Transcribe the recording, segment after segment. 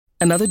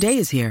Another day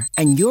is here,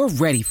 and you're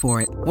ready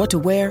for it. What to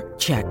wear?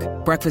 Check.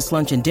 Breakfast,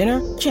 lunch, and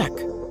dinner? Check.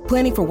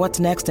 Planning for what's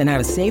next and how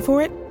to save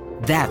for it?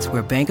 That's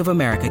where Bank of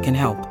America can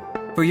help.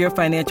 For your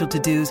financial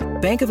to-dos,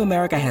 Bank of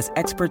America has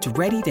experts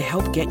ready to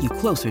help get you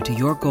closer to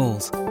your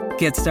goals.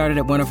 Get started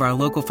at one of our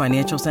local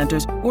financial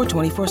centers or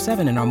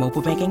 24/7 in our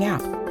mobile banking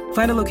app.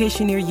 Find a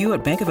location near you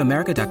at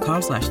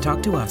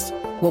bankofamerica.com/talktous.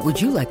 What would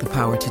you like the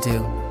power to do?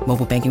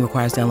 Mobile banking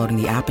requires downloading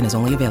the app and is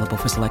only available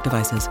for select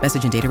devices.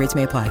 Message and data rates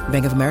may apply.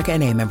 Bank of America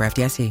N.A., member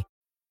FDIC.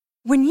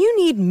 When you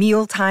need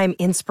mealtime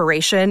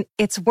inspiration,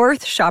 it's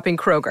worth shopping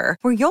Kroger,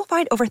 where you'll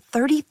find over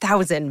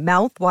 30,000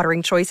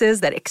 mouth-watering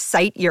choices that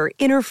excite your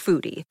inner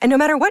foodie. And no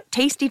matter what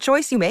tasty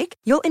choice you make,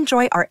 you'll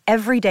enjoy our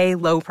everyday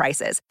low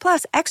prices,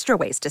 plus extra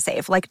ways to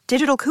save, like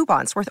digital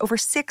coupons worth over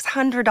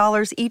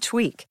 $600 each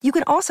week. You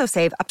can also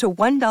save up to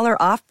 $1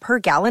 off per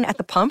gallon at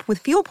the pump with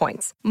fuel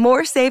points.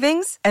 More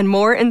savings and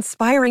more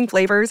inspiring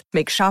flavors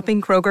make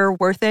shopping Kroger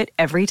worth it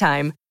every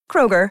time.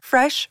 Kroger,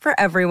 fresh for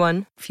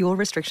everyone. Fuel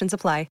restrictions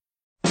apply.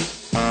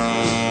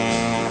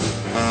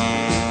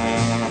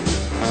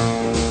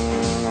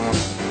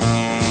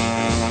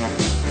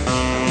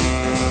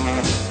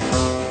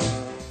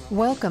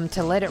 Welcome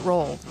to Let It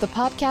Roll, the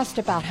podcast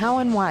about how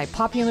and why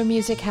popular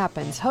music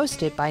happens,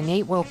 hosted by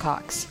Nate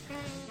Wilcox.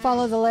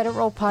 Follow the Let It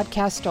Roll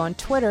podcast on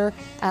Twitter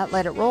at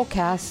Let It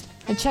Rollcast,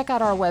 and check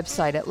out our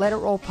website at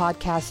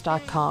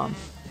letitrollpodcast.com.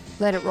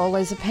 Let It Roll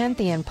is a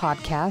Pantheon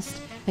podcast,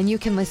 and you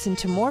can listen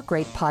to more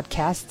great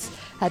podcasts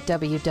at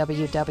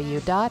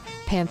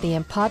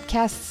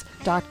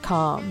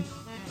www.pantheonpodcasts.com.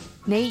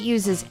 Nate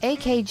uses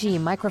AKG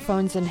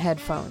microphones and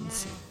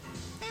headphones.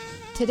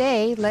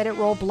 Today, Let It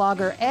Roll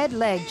blogger Ed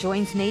Legg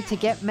joins Nate to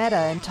get meta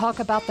and talk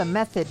about the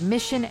method,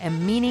 mission,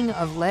 and meaning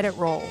of Let It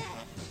Roll.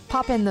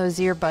 Pop in those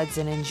earbuds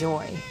and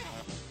enjoy.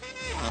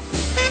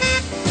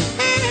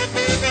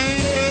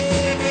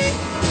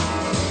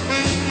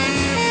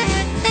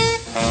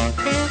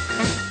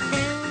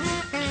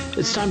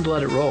 It's time to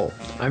let it roll.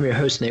 I'm your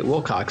host, Nate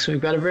Wilcox, and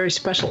we've got a very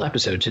special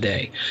episode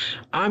today.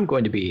 I'm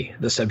going to be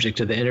the subject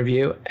of the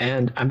interview,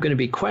 and I'm going to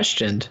be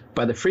questioned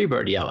by the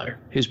Freebird Yeller,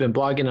 who's been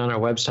blogging on our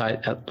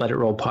website at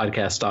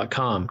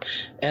letitrollpodcast.com.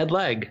 Ed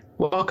Legg,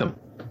 welcome.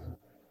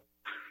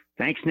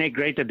 Thanks, Nate.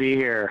 Great to be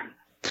here.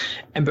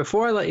 And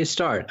before I let you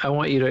start, I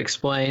want you to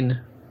explain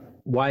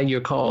why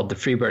you're called the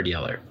Freebird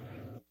Yeller.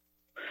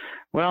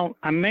 Well,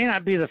 I may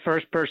not be the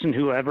first person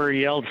who ever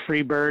yelled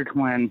Freebird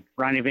when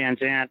Ronnie Van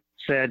Zant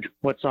said,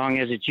 "What song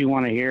is it you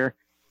want to hear?"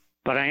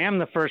 But I am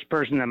the first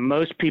person that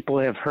most people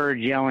have heard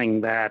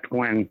yelling that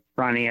when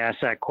Ronnie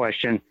asked that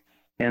question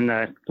in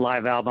the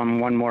live album,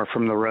 One More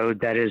from the Road.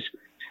 That is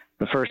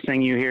the first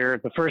thing you hear.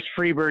 The first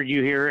Freebird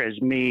you hear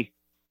is me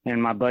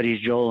and my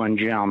buddies Joel and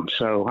Jim.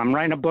 So I'm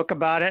writing a book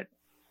about it.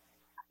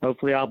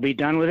 Hopefully I'll be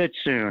done with it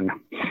soon.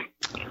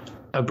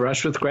 A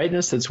brush with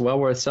greatness that's well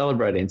worth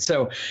celebrating.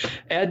 So,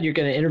 Ed, you're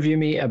going to interview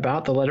me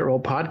about the Let It Roll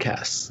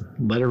podcast.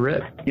 Let it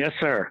rip. Yes,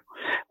 sir.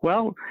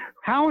 Well,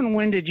 how and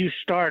when did you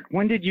start?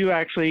 When did you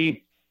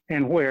actually,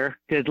 and where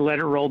did Let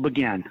It Roll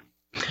begin?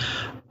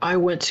 I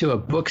went to a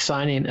book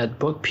signing at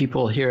Book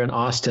People here in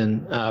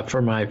Austin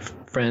for my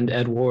friend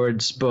Ed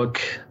Ward's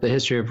book, The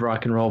History of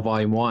Rock and Roll,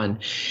 Volume 1.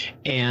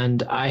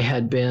 And I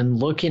had been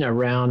looking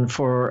around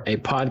for a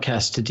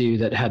podcast to do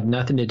that had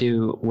nothing to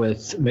do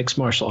with mixed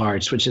martial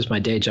arts, which is my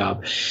day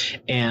job.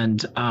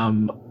 And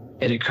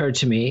it occurred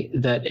to me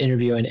that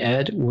interviewing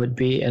Ed would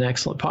be an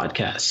excellent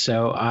podcast.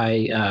 So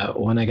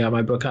when I got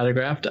my book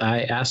autographed,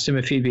 I asked him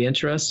if he'd be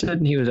interested,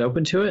 and he was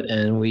open to it.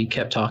 And we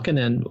kept talking,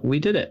 and we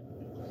did it.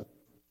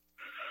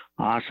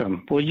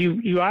 Awesome. Well,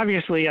 you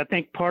obviously, I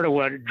think part of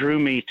what drew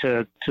me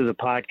to the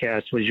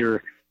podcast was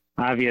your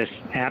obvious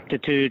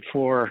aptitude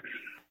for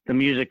the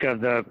music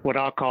of what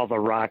I'll call the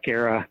rock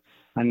era.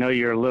 I know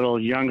you're a little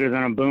younger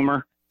than a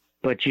boomer,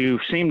 but you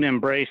seem to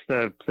embrace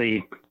the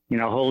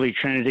Holy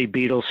Trinity,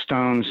 Beatles,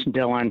 Stones,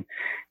 Dylan,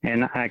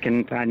 and I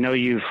know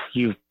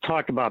you've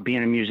talked about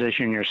being a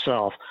musician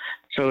yourself.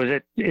 So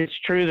it's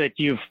true that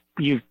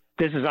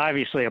this is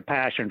obviously a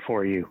passion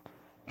for you.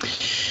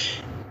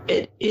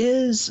 It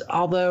is,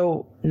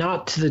 although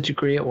not to the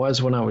degree it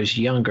was when I was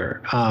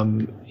younger.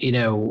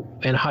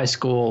 In high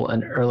school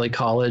and early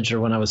college, or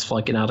when I was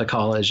flunking out of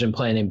college and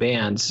playing in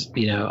bands,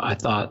 I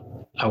thought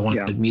I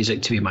wanted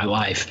music to be my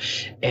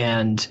life.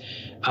 And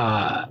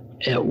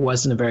it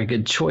wasn't a very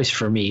good choice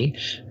for me.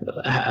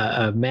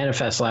 A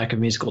manifest lack of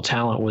musical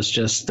talent was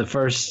just the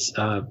first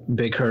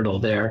big hurdle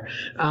there.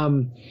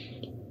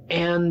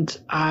 And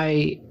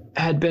I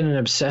had been an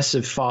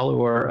obsessive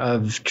follower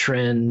of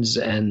trends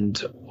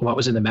and what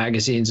was in the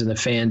magazines and the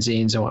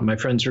fanzines and what my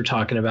friends were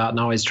talking about, and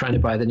always trying to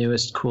buy the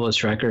newest,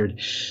 coolest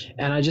record.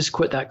 And I just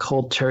quit that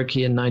cold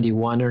turkey in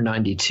 91 or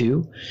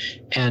 92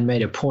 and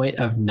made a point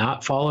of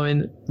not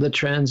following the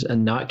trends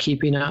and not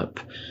keeping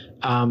up,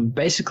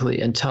 basically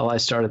until I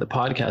started the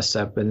podcast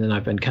up. And then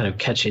I've been kind of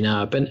catching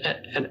up,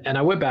 and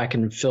I went back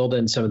and filled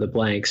in some of the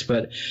blanks,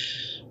 but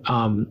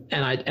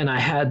and I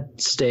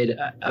had stayed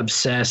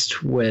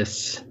obsessed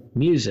with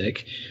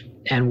music,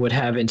 and would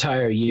have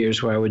entire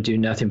years where I would do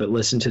nothing but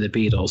listen to the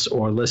Beatles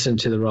or listen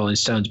to the Rolling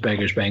Stones'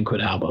 Beggar's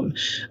Banquet album.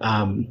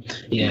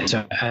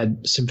 So I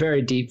had some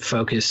very deep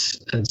focus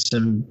and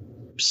some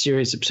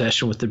serious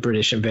obsession with the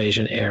British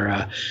invasion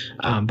era.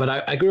 But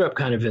I grew up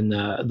kind of in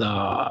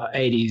the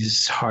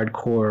 80s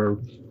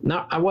hardcore.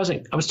 I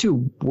was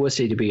too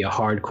wussy to be a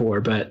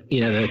hardcore, but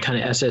the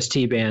kind of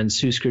SST bands,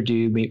 Husker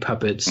Du, Meat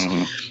Puppets,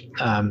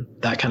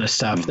 that kind of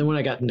stuff. Then when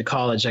I got into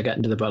college, I got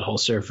into the Butthole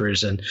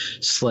Surfers and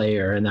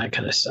Slayer and that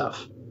kind of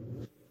stuff.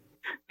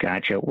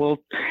 Gotcha. Well,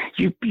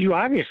 you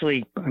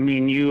obviously,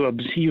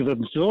 you've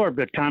absorbed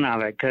a ton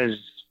of it, because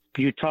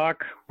you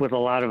talk with a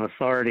lot of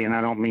authority, and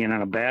I don't mean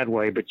in a bad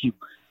way, but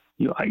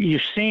you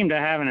seem to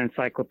have an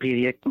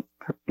encyclopedic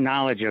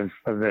knowledge of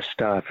this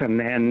stuff,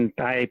 and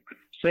I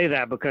say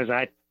that because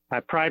I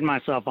pride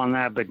myself on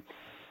that. But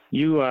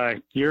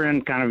you're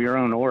in kind of your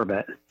own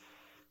orbit.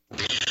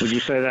 Would you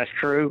say that's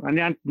true? I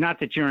mean, not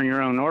that you're in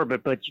your own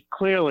orbit, but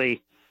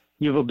clearly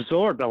you've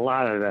absorbed a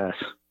lot of this.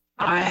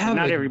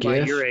 Not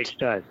everybody your age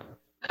does.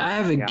 I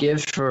have a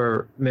gift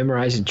for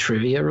memorizing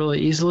trivia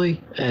really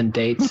easily, and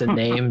dates and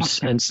names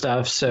and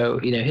stuff. So,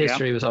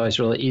 history was always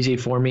really easy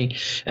for me,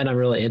 and I'm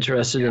really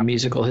interested in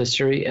musical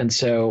history. And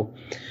so,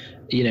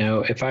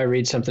 if I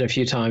read something a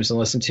few times and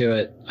listen to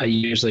it, I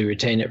usually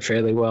retain it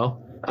fairly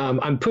well.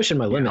 I'm pushing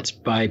my limits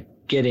by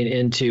getting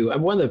into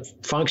one of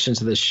the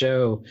functions of the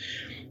show.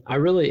 I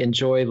really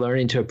enjoy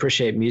learning to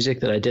appreciate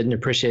music that I didn't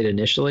appreciate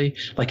initially.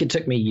 Like, it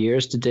took me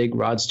years to dig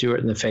Rod Stewart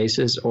and the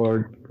Faces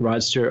or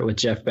Rod Stewart with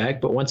Jeff Beck.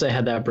 But once I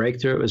had that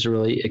breakthrough, it was a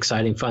really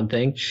exciting, fun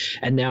thing.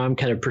 And now I'm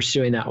kind of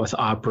pursuing that with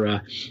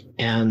opera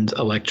and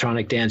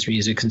electronic dance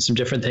music and some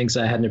different things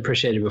that I hadn't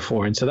appreciated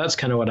before. And so that's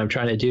kind of what I'm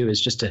trying to do,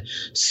 is just to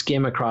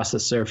skim across the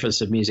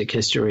surface of music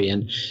history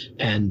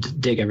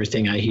and dig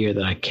everything I hear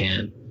that I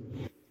can.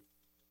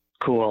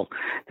 Cool.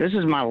 This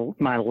is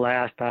my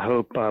last, I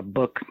hope,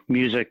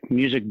 music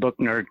book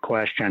nerd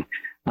question.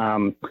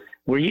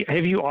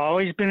 Have you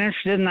always been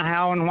interested in the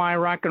how and why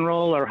rock and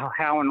roll, or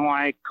how and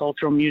why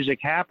cultural music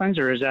happens,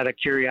 or is that a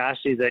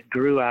curiosity that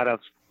grew out of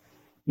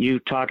you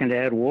talking to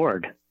Ed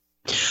Ward?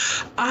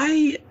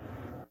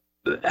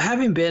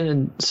 Having been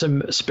in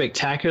some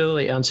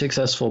spectacularly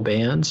unsuccessful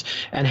bands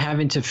and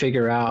having to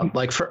figure out,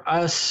 like, for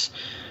us,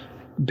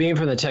 being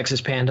from the Texas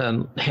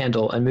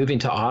Panhandle and moving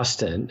to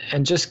Austin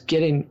and just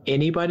getting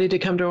anybody to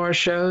come to our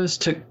shows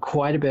took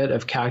quite a bit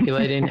of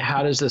calculating.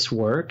 How does this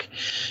work?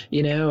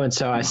 And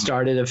so I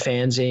started a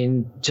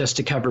fanzine just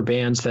to cover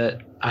bands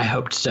that I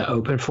hoped to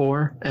open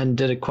for, and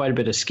did quite a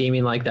bit of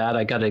scheming like that.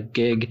 I got a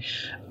gig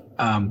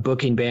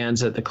booking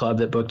bands at the club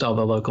that booked all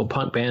the local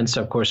punk bands.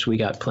 So of course we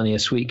got plenty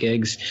of sweet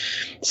gigs.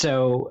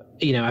 So,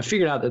 I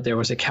figured out that there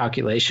was a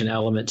calculation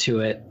element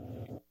to it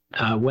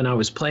when I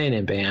was playing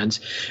in bands.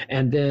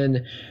 And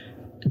then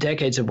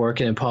decades of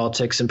working in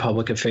politics and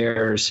public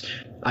affairs,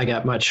 I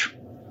got much,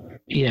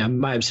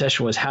 my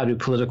obsession was, how do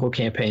political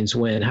campaigns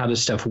win? How does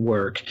stuff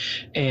work?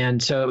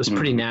 And so it was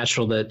pretty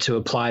natural to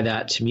apply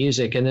that to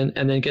music, and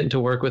then getting to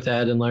work with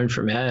Ed and learn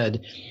from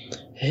Ed,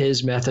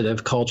 his method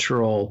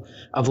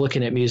of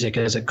looking at music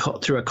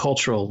through a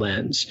cultural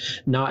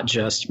lens, not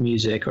just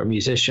music or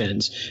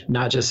musicians,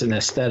 not just an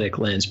aesthetic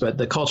lens, but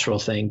the cultural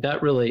thing.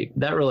 That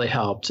really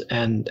helped.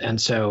 And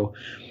so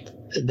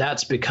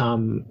that's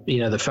become,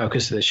 the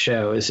focus of the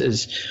show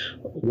is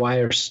why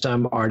are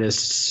some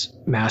artists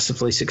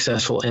massively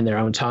successful in their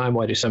own time?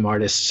 Why do some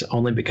artists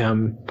only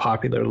become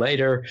popular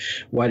later?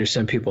 Why do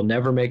some people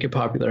never make a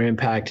popular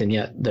impact, and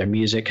yet their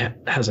music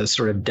has a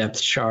sort of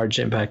depth charge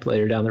impact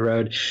later down the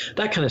road?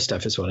 That kind of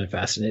stuff is what I'm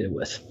fascinated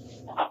with.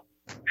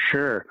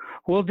 Sure.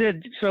 Well,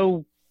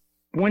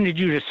 when did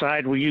you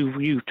decide? Were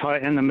you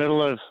taught in the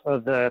middle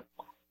of the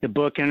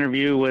book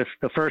interview with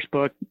the first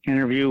book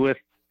interview with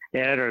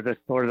Ed, or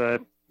the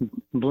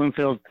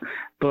Bloomfield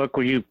book?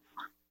 Were you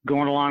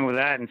going along with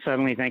that and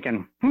suddenly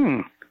thinking,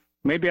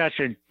 maybe I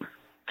should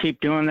keep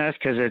doing this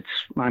because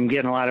I'm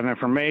getting a lot of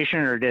information?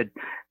 Or did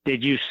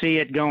you see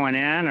it going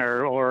in,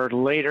 or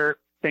later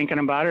thinking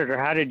about it, or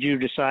how did you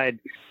decide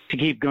to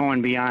keep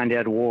going beyond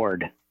Ed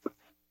Ward?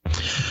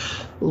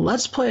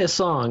 Let's play a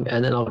song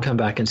and then I'll come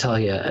back and tell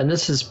you. And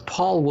this is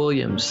Paul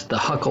Williams, The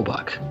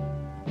Hucklebuck.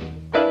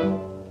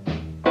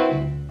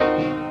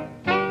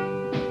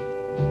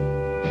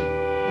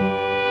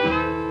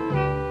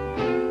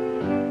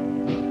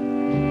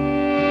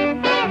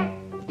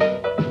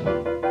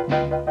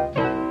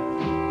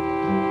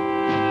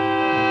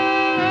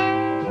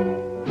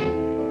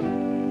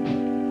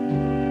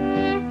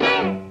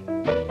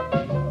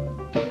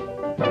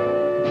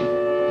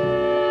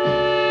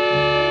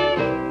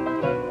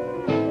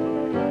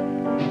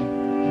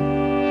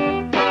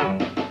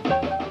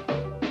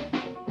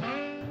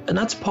 And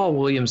that's Paul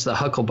Williams, The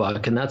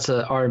Hucklebuck, and that's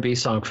an R&B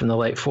song from the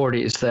late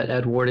 40s that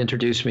Ed Ward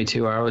introduced me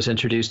to, or I was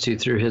introduced to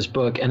through his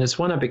book. And it's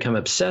one I've become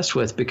obsessed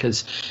with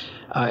because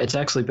it's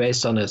actually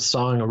based on a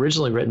song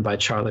originally written by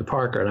Charlie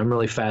Parker. And I'm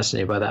really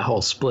fascinated by that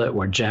whole split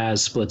where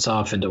jazz splits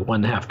off into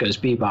one half goes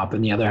bebop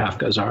and the other half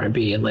goes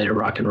R&B and later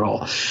rock and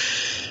roll.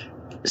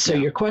 So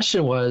your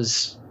question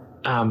was,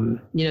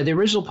 the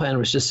original plan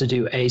was just to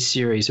do a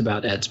series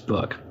about Ed's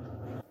book.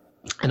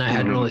 And I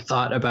hadn't really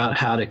thought about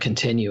how to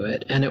continue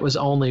it. And it was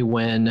only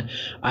when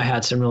I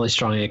had some really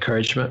strong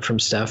encouragement from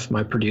Steph,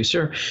 my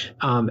producer,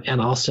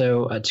 and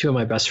also two of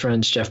my best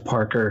friends, Jeff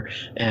Parker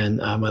and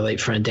my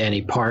late friend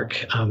Danny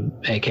Park,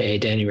 a.k.a.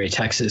 Danny Ray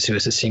Texas, who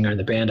was a singer in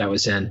the band I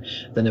was in,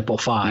 the Nipple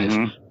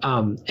Five.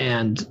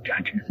 And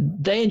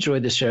they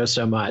enjoyed the show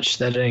so much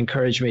that it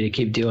encouraged me to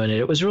keep doing it.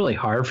 It was really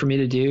hard for me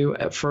to do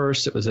at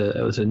first. It was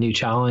a new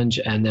challenge.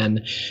 And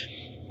then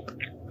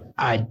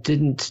I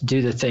didn't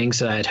do the things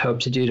that I had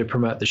hoped to do to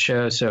promote the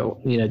show.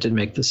 So, it didn't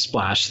make the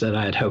splash that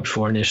I had hoped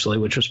for initially,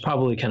 which was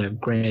probably kind of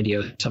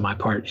grandiose on my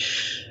part.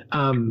 So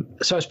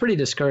I was pretty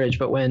discouraged,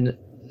 but when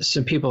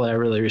some people that I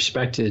really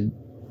respected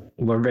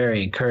were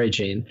very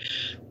encouraging,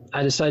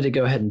 I decided to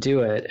go ahead and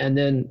do it. And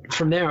then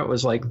from there, it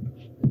was like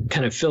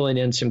kind of filling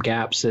in some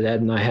gaps that Ed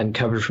and I hadn't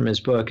covered from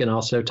his book, and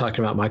also talking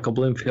about Michael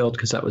Bloomfield,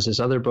 because that was his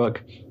other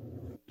book.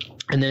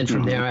 And then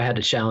from there, I had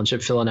a challenge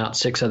of filling out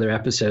 6 other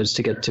episodes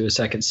to get to a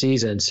second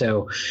season.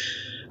 So,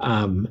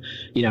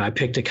 I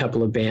picked a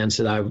couple of bands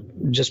that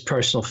just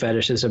personal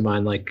fetishes of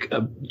mine, like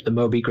the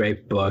Moby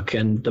Grape book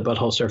and the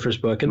Butthole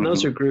Surfers book. And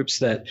those are groups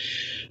that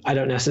I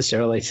don't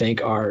necessarily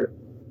think are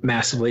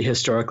massively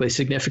historically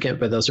significant,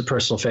 but those are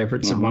personal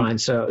favorites of mine.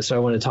 So I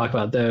want to talk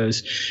about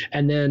those.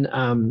 And then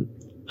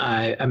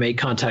I made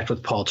contact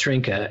with Paul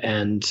Trinka,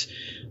 and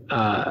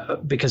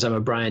because I'm a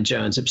Brian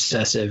Jones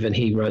obsessive, and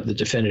he wrote the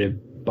definitive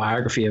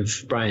biography of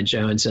Brian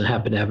Jones, and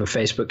happened to have a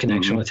Facebook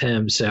connection with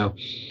him. So,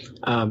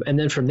 and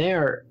then from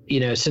there,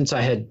 since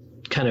I had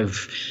kind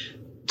of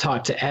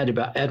talked to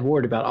Ed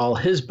Ward about all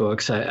his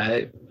books,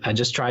 I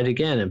just tried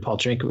again, and Paul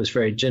Trinka was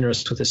very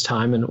generous with his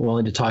time and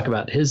willing to talk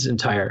about his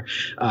entire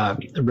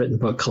written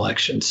book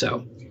collection.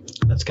 So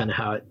that's kind of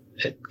how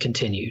it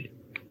continued.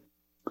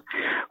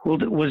 Well,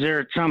 was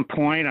there at some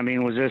point,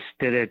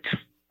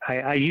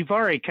 you've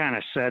already kind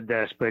of said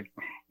this, but,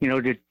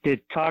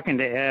 did talking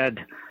to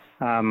Ed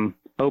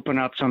open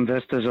up some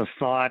vistas of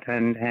thought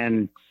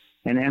and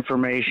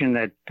information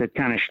that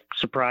kind of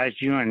surprised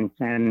you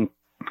and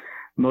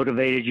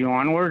motivated you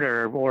onward,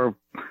 or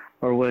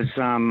was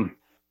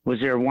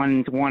there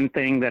one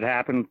thing that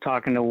happened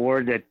talking to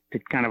Ward that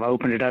kind of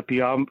opened it up?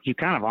 You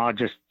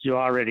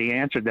already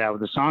answered that with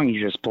the song you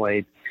just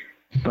played,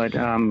 but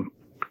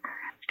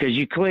because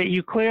you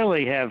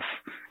clearly have,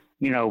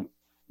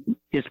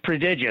 it's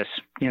prodigious.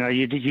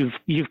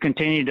 You've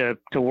continued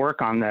to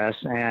work on this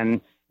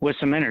and with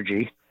some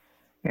energy.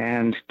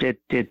 And did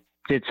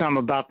some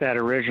about that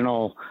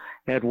original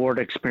Ed Ward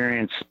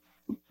experience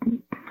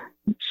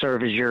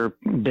serve as your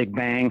big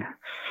bang?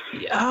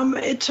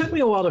 It took me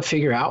a while to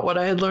figure out what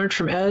I had learned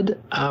from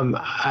Ed.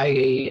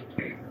 I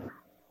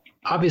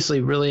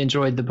obviously really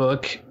enjoyed the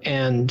book,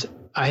 and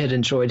I had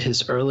enjoyed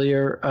his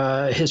earlier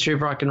history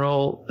of rock and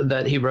roll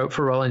that he wrote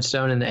for Rolling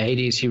Stone in the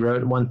 80s. He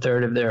wrote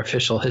 1/3 of their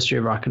official history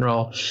of rock and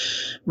roll,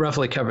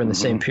 roughly covering the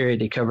same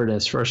period he covered in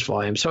his first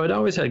volume. So I'd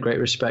always had great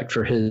respect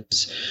for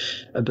his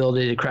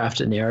ability to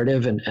craft a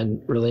narrative,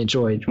 and really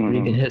enjoyed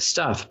reading his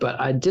stuff. But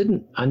I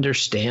didn't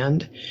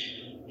understand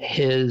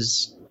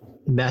his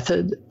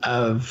method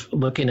of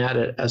looking at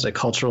it as a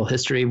cultural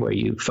history, where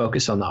you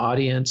focus on the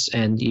audience,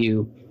 and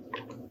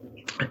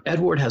Ed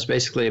Ward has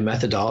basically a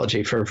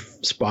methodology for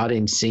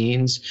spotting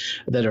scenes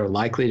that are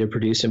likely to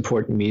produce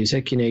important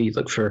music. You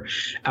look for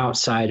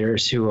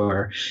outsiders who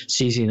are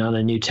seizing on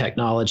a new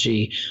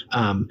technology,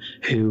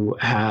 who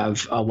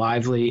have a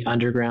lively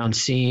underground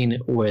scene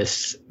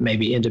with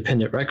maybe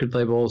independent record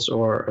labels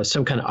or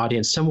some kind of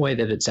audience, some way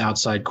that it's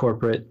outside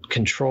corporate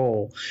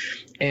control.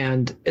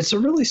 And it's a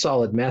really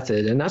solid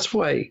method. And that's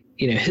why,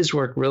 his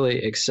work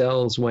really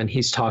excels when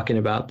he's talking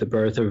about the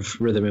birth of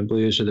rhythm and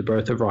blues, or the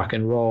birth of rock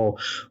and roll,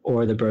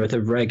 or the birth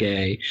of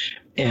reggae.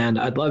 And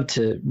I'd love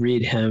to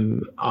read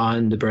him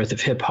on the birth of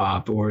hip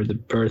hop, or the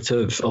birth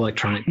of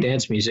electronic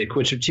dance music,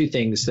 which are two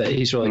things that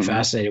he's really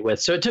fascinated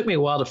with. So it took me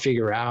a while to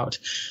figure out,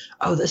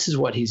 this is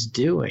what he's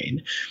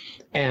doing,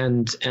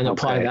 and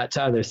apply that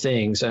to other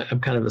things. I'm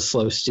kind of a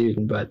slow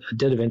student, but I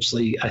did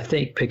eventually, I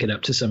think, pick it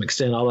up to some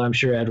extent, although I'm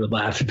sure Ed would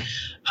laugh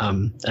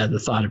at the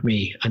thought of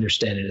me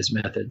understanding his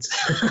methods.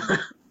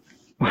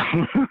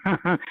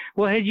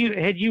 Well, had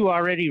you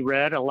already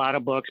read a lot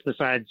of books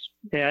besides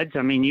Ed's?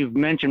 You've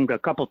mentioned a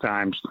couple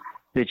times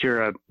that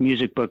you're a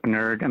music book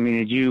nerd.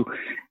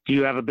 Do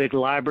you have a big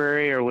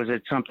library, or was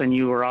it something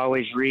you were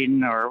always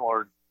reading,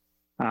 or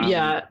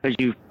yeah?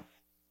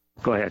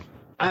 Go ahead.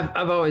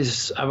 I've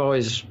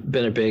always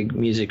been a big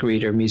music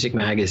reader, music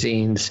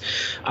magazines.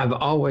 I'm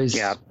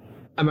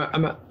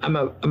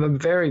a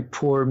very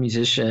poor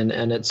musician,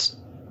 and it's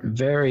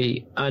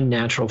very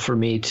unnatural for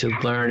me to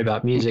learn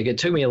about music. It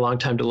took me a long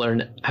time to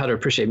learn how to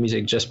appreciate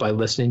music just by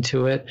listening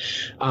to it,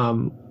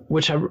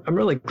 which I'm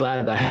really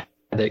glad that I had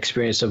the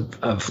experience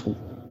of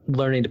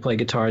learning to play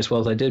guitar as well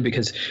as I did,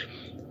 because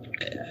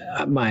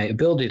my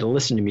ability to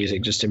listen to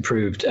music just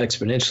improved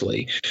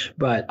exponentially.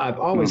 But I've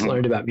always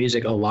learned about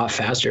music a lot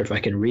faster if I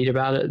can read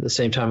about it at the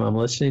same time I'm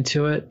listening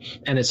to it.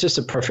 And it's just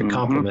a perfect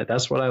complement.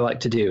 That's what I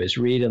like to do, is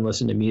read and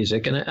listen to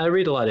music. And I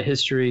read a lot of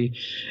history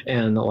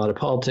and a lot of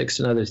politics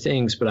and other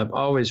things, but I've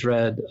always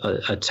read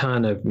a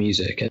ton of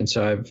music. And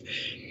so I've,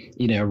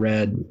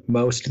 read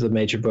most of the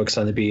major books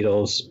on the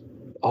Beatles,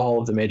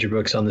 all of the major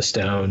books on the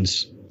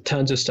Stones,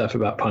 tons of stuff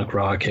about punk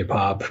rock, hip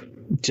hop,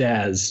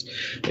 jazz,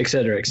 et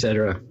cetera, et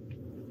cetera.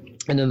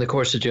 And in the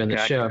course of doing the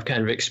show, I've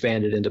kind of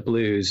expanded into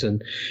blues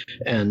and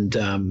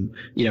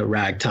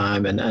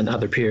ragtime and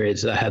other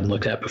periods that I hadn't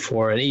looked at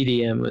before, and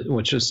EDM,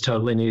 which was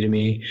totally new to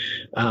me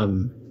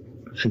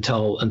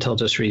until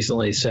just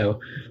recently.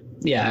 So,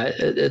 yeah,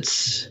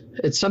 it's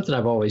something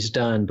I've always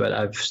done, but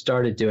I've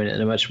started doing it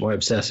in a much more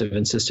obsessive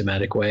and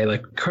systematic way.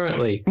 Like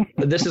currently,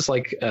 this is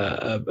like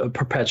a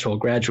perpetual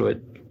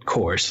graduate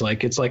course.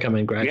 Like it's like I'm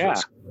in graduate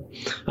school.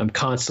 I'm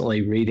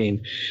constantly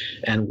reading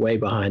and way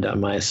behind on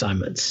my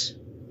assignments.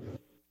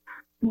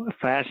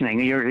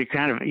 Fascinating.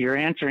 You're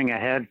answering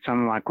ahead some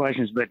of my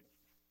questions, but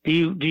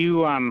do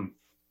you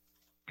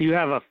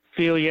have a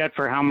feel yet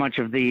for how much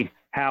of the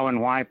how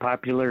and why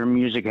popular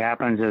music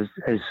happens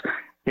as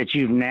that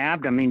you've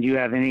nabbed? I mean, do you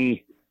have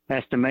any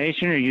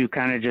estimation, or are you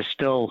kind of just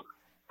still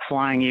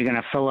flying? You're going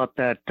to fill up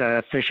that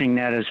fishing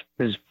net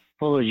as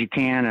full as you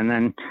can and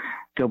then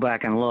go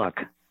back and look?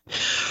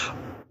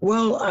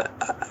 Well,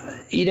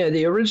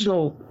 the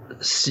original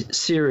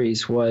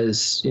series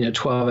was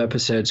 12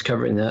 episodes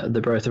covering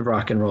the birth of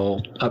rock and roll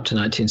up to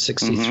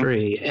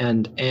 1963,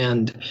 and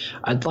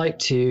I'd like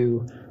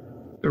to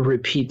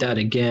repeat that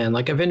again.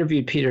 Like I've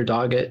interviewed Peter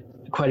Doggett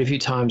quite a few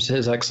times,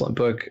 his excellent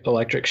book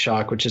Electric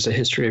Shock, which is a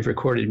history of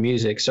recorded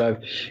music. So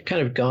I've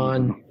kind of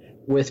gone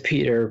with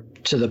Peter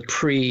to the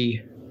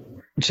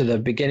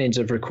beginnings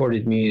of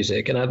recorded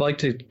music. And I'd like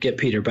to get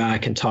Peter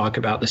back and talk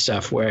about the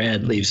stuff where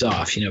Ed leaves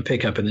off,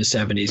 pick up in the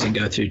 70s and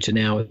go through to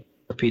now with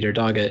Peter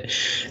Doggett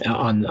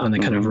on the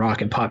kind of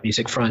rock and pop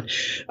music front.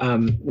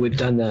 We've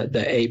done the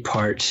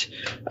 8-part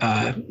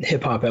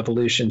hip hop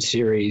evolution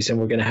series, and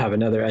we're going to have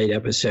another 8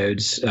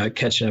 episodes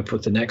catching up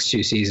with the next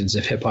 2 seasons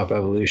of Hip Hop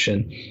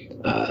Evolution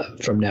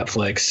from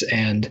Netflix.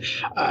 And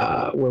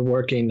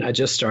I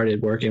just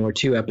started working. We're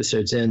 2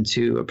 episodes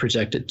into a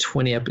projected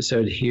 20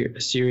 episode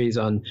series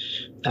on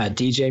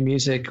DJ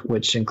music,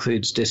 which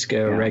includes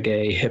disco,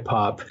 reggae, hip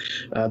hop,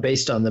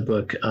 based on the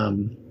book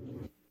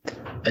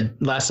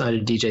Last Night a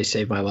DJ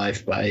Saved My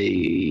Life by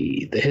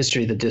The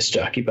History of the Disc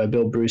Jockey by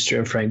Bill Brewster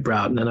and Frank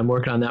Broughton. And I'm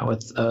working on that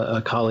with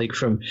a colleague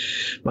from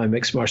my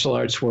mixed martial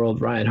arts world,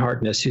 Ryan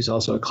Harkness, who's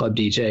also a club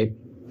DJ.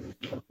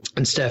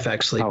 And Steph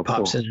actually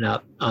pops in and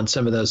out on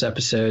some of those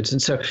episodes.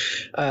 And so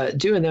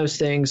doing those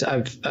things,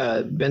 I've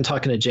been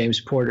talking to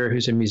James Porter,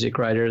 who's a music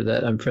writer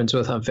that I'm friends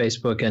with on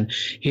Facebook, and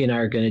he and I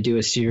are going to do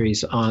a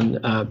series on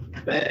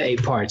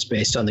 8 parts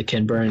based on the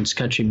Ken Burns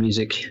country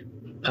music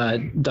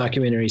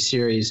documentary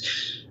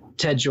series.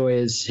 Ted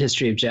Gioia's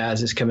History of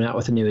Jazz is coming out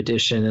with a new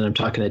edition, and I'm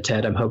talking to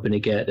Ted. I'm hoping to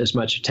get as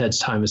much of Ted's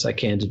time as I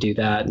can to do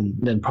that, and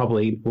then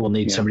probably we'll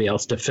need somebody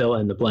else to fill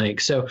in the blank.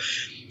 So,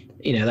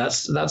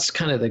 that's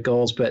kind of the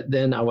goals. But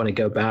then I want to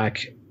go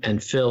back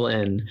and fill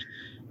in,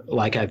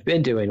 like I've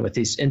been doing with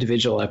these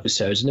individual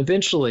episodes, and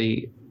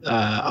eventually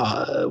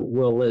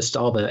we'll list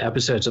all the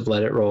episodes of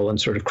Let It Roll in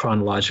sort of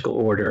chronological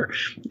order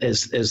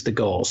is the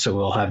goal. So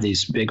we'll have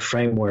these big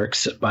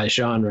frameworks by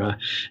genre,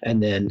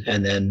 and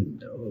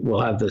then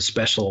we'll have the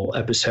special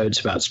episodes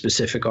about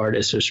specific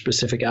artists or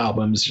specific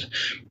albums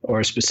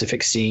or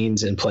specific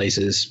scenes and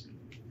places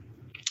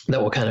that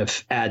will kind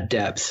of add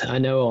depth. I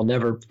know I'll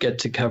never get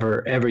to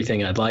cover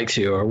everything I'd like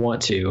to or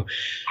want to,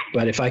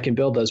 but if I can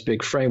build those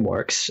big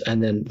frameworks,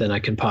 and then I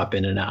can pop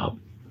in and out.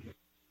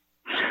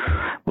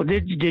 Well,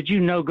 did you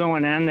know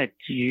going in that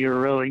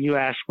you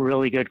ask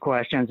really good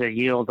questions that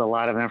yield a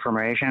lot of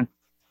information?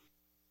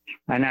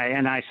 And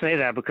I say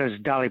that because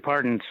Dolly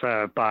Parton's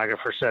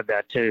biographer said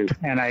that too.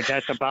 And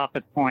that's about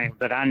the point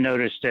that I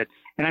noticed it.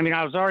 And I mean,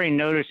 I was already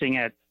noticing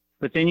it,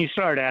 but then you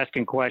started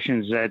asking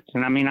questions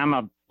I'm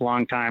a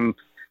longtime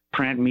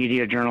print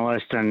media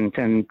journalist and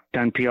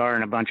done PR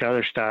and a bunch of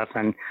other stuff,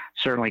 and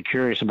certainly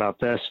curious about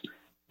this,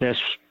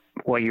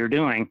 what you're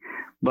doing.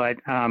 But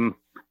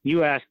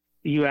you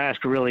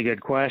ask really good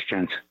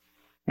questions,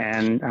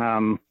 and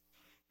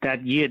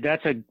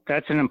that's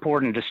an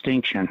important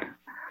distinction.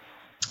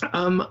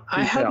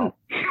 I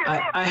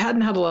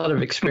hadn't had a lot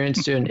of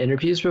experience doing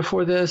interviews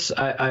before this.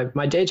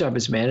 My day job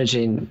is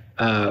managing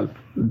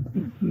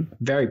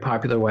very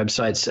popular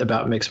websites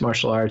about mixed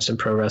martial arts and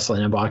pro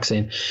wrestling and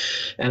boxing,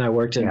 and I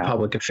worked in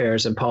public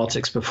affairs and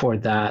politics before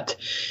that.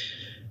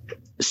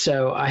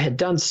 So I had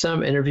done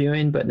some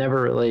interviewing, but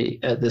never really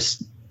at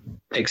this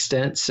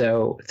extent.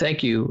 So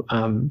thank you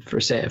for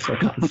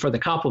the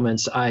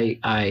compliments.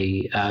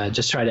 I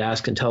just try to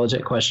ask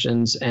intelligent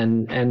questions,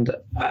 and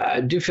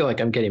I do feel like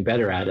I'm getting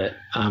better at it.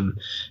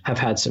 Have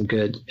had some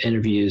good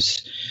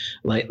interviews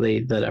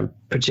lately that I'm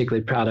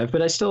particularly proud of,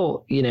 but I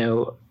still,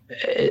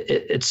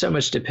 it's so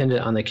much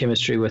dependent on the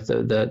chemistry with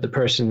the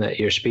person that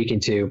you're speaking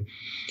to.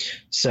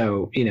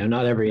 So,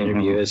 not every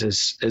interview is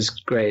as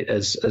great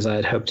as I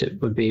had hoped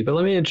it would be. But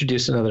let me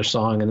introduce another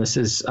song, and this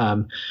is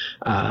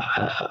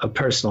a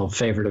personal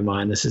favorite of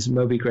mine. This is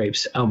Moby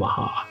Grape's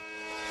Omaha.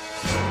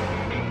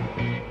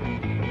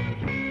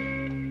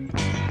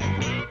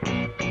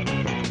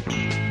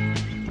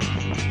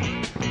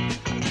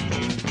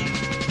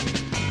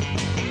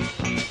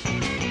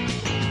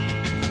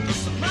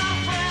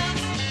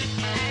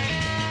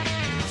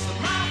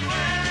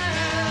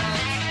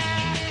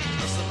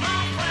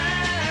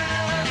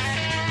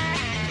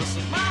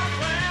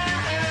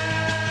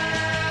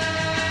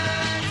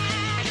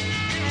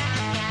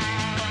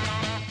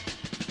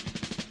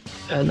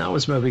 And that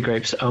was Moby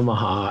Grape's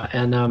Omaha.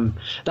 And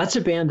that's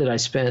a band that I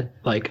spent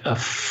like a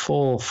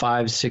full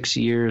 5-6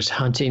 years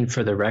hunting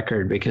for the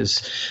record,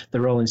 because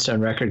the Rolling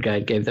Stone Record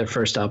Guide gave their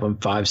first album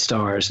 5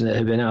 stars, and it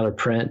had been out of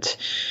print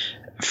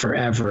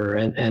forever.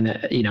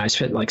 And I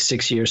spent like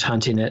 6 years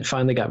hunting it,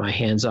 finally got my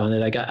hands on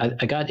it. I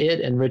got it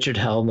and Richard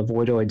Hell and the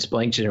Voidoids'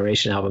 Blank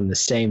Generation album the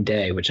same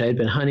day, which I had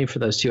been hunting for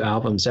those 2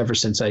 albums ever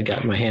since I'd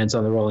gotten my hands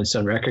on the Rolling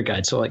Stone Record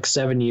Guide. So like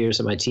 7 years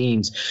of my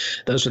teens,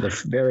 those were the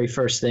very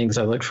first things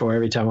I looked for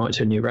every time I went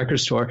to a new record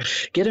store.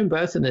 Get them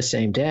both in the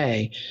same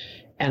day,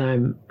 and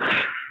I'm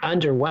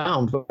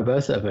underwhelmed by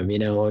both of them,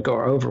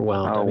 or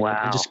overwhelmed. Oh,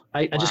 wow.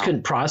 I just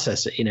couldn't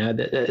process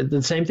it.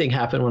 The same thing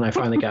happened when I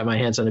finally got my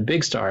hands on a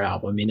Big Star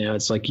album.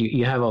 It's like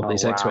you have all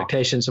these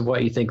expectations of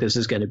what you think this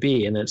is going to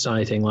be, and it's not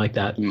anything like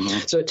that.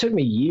 So it took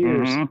me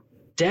years,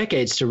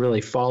 decades to really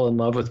fall in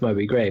love with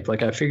Moby Grape.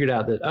 Like I figured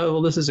out that,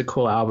 this is a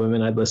cool album,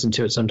 and I'd listen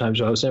to it sometimes,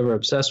 but I was never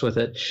obsessed with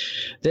it.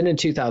 Then in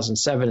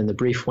 2007, in the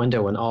brief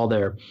window when all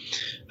their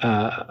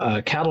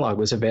catalog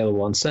was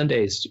available on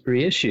Sundays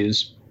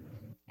reissues,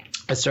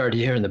 I started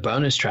hearing the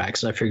bonus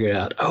tracks, and I figured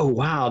out, oh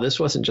wow, this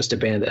wasn't just a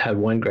band that had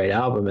one great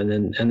album and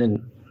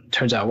then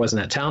turns out it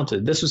wasn't that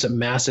talented. This was a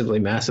massively,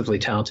 massively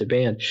talented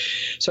band.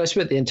 So I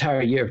spent the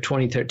entire year of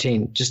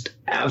 2013 just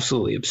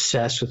absolutely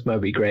obsessed with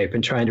Moby Grape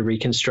and trying to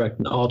reconstruct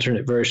an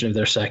alternate version of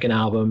their second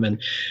album and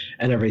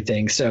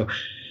everything. So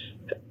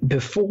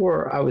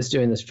before I was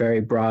doing this very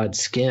broad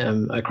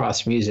skim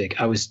across music,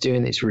 I was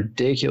doing these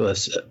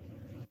ridiculous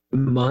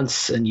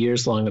months and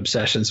years long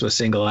obsessions with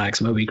single acts,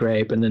 Moby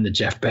Grape, and then the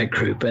Jeff Beck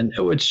Group, and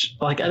which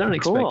I don't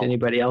expect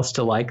anybody else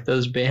to like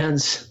those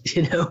bands,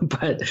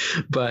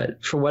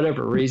 but for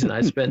whatever reason,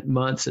 I spent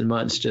months and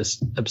months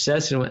just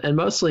obsessing with, and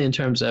mostly in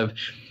terms of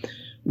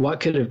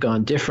what could have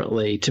gone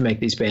differently to make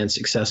these bands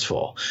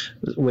successful,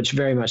 which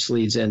very much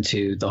leads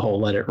into the whole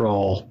Let It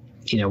Roll,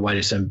 why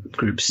do some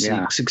groups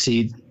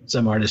succeed,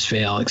 some artists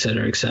fail, et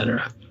cetera, et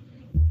cetera.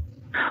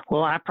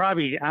 Well,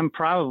 I'm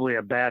probably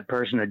a bad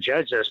person to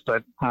judge this,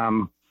 but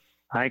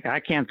I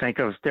can't think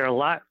of, there are a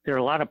lot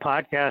of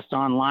podcasts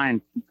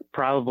online,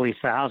 probably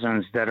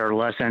thousands, that are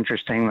less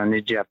interesting than the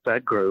Jeff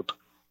Beck Group.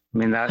 I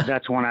mean,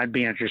 that's one I'd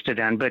be interested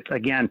in. But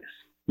again,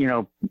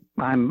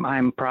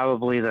 I'm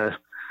probably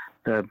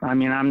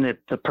I'm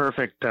the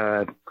perfect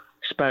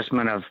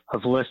specimen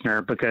of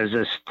listener, because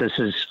this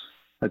is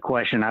a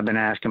question I've been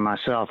asking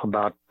myself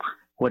about,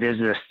 what is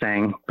this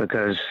thing?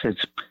 Because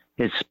it's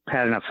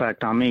had an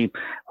effect on me.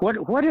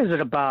 What is it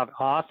about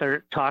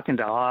talking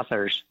to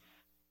authors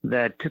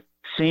that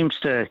seems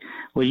to,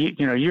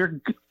 I've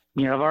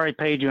already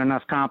paid you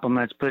enough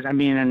compliments, but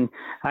and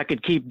I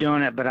could keep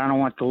doing it, but I don't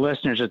want the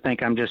listeners to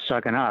think I'm just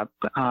sucking up.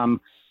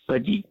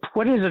 But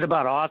what is it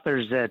about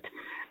authors that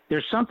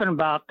there's something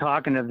about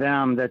talking to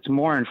them that's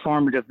more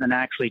informative than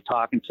actually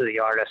talking to the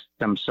artists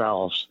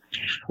themselves?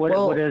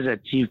 What is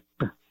it? Do you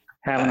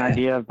have an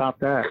idea about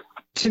that?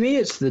 To me,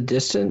 it's the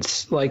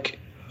distance. Like,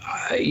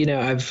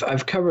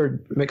 I've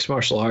covered mixed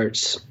martial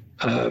arts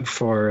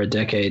for a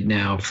decade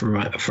now for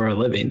a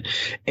living,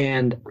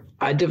 and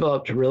I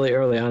developed really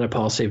early on a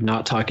policy of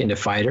not talking to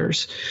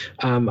fighters.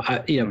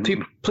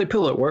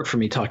 People that work for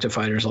me talk to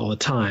fighters all the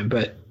time,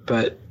 but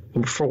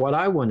for what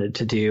I wanted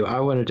to do, I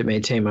wanted to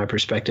maintain my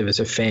perspective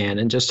as a fan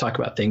and just talk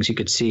about things you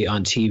could see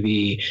on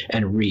TV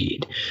and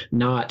read,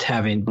 not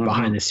having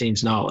behind the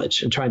scenes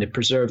knowledge, and trying to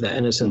preserve that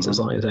innocence as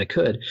long as I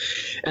could.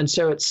 And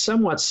so it's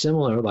somewhat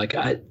similar. Like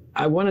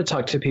I want to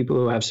talk to people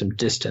who have some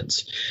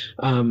distance.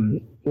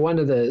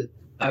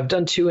 I've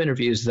done 2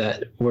 interviews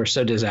that were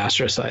so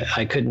disastrous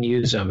I couldn't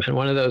use them. And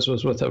one of those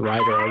was with a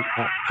writer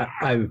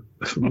I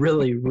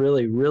really,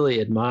 really, really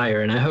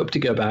admire, and I hope to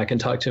go back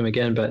and talk to him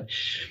again. But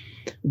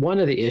one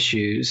of the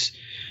issues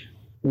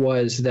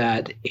was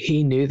that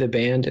he knew the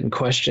band in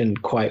question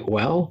quite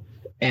well,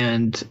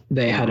 and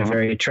they had a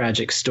very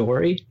tragic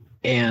story,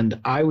 and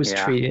I was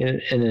treating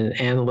it in an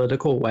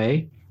analytical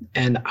way.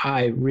 And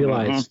I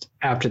realized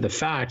after the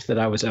fact that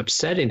I was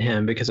upsetting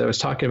him because I was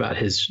talking about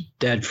his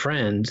dead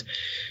friend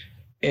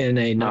in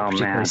a not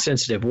particularly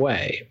sensitive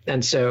way.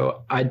 And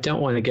so I don't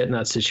want to get in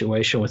that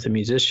situation with a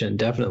musician,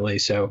 definitely.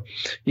 So,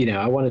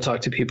 I want to talk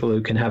to people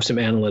who can have some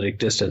analytic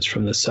distance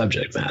from the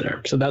subject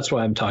matter. So that's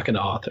why I'm talking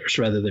to authors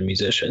rather than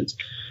musicians.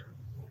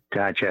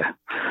 Gotcha.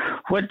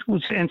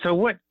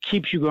 what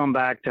keeps you going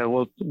back to,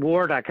 well,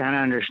 Ward, I kind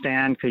of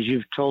understand because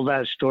you've told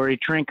that story.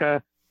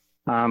 Trinka,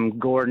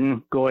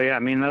 Gordon, Goya, I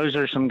mean, those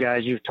are some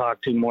guys you've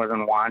talked to more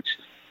than once.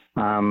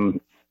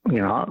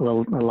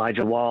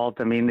 Elijah Walt.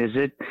 I mean, is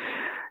it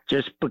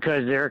just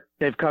because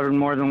they've covered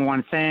more than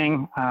one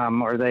thing,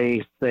 or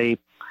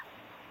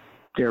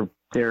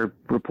their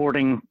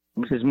reporting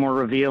is more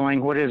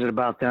revealing? What is it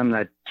about them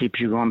that keeps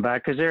you going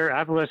back? Because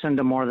I've listened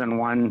to more than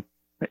one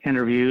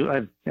interview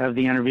of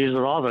the interviews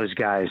with all those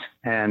guys,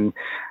 and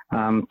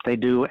they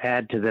do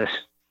add to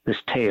this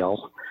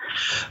tale.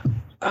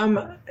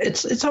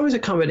 It's always a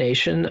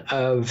combination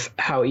of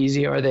how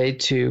easy are they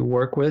to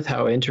work with,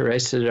 how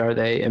interested are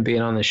they in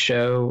being on the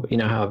show,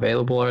 how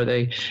available are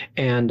they,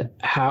 and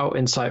how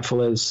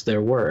insightful is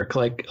their work.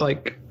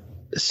 Like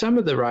some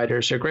of the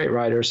writers are great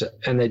writers,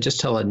 and they just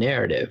tell a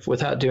narrative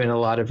without doing a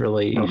lot of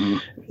really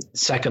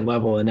second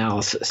level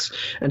analysis.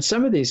 And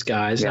some of these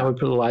guys, I would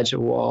put Elijah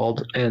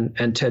Wald and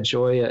Ted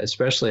Gioia,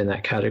 especially in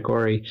that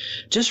category,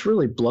 just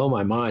really blow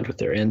my mind with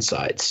their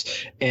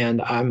insights. And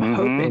I'm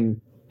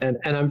hoping, and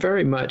I'm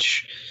very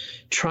much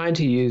trying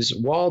to use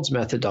Wald's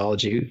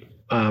methodology.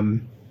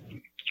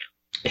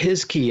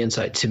 His key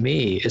insight to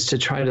me is to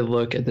try to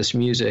look at this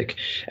music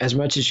as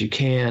much as you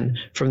can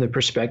from the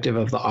perspective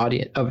of the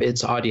audience, of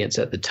its audience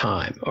at the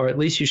time, or at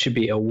least you should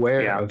be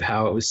aware of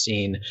how it was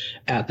seen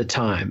at the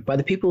time by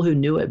the people who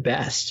knew it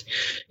best.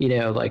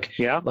 Like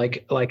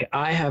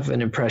I have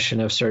an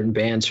impression of certain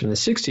bands from the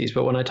 60s,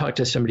 but when I talk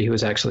to somebody who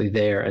was actually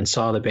there and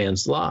saw the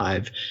bands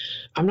live,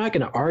 I'm not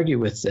going to argue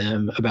with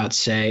them about,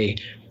 say,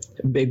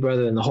 Big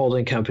Brother and the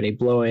Holding Company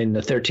blowing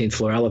the 13th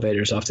floor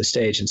elevators off the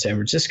stage in San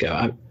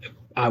Francisco.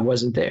 I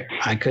wasn't there.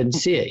 I couldn't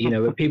see it,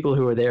 but people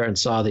who were there and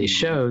saw these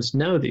shows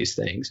know these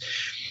things.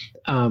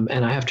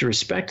 And I have to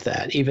respect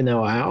that, even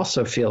though I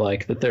also feel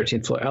like the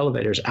 13th floor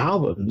elevators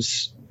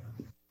albums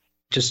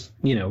just,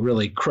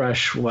 really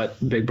crush what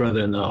Big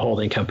Brother and the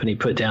Holding Company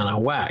put down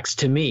on wax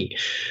to me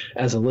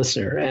as a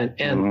listener.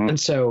 And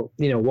so,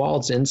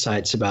 Wald's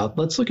insights about,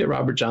 let's look at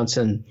Robert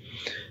Johnson,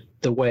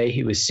 the way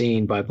he was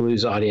seen by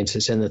blues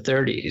audiences in the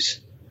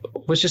 30s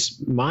was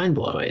just mind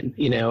blowing,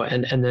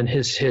 and then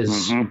his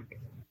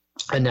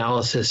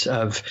analysis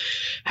of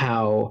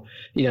how,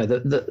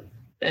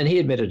 and he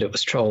admitted it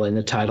was trolling.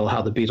 The title,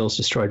 How the Beatles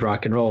Destroyed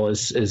Rock and Roll,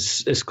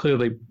 is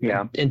clearly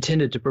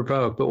intended to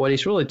provoke. But what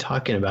he's really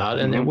talking about,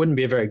 and it wouldn't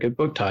be a very good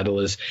book title,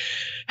 is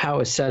how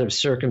a set of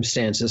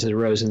circumstances that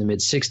arose in the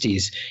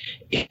mid-'60s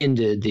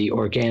ended the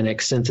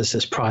organic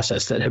synthesis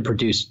process that had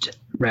produced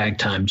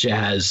ragtime,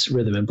 jazz,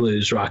 rhythm and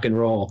blues, rock and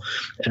roll,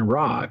 and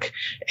rock.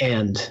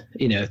 And,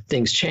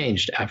 things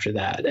changed after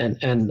that.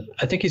 And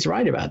I think he's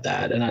right about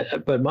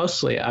that. But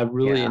mostly I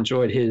really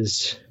enjoyed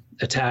his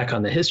attack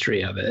on the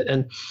history of it.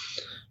 And,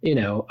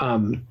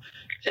 and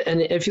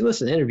if you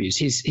listen to interviews,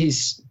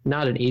 he's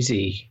not an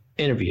easy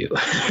interview.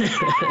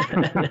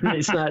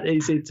 It's not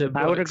easy to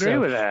book. I would agree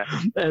with that.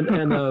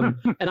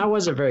 And I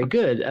wasn't very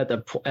good at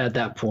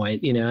that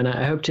point, and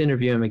I hope to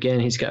interview him again.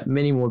 He's got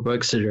many more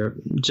books that are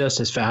just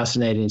as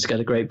fascinating. He's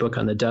got a great book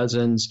on the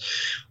Dozens,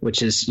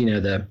 which is,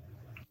 the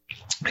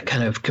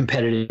kind of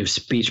competitive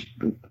speech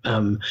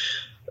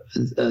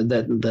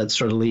that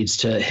sort of leads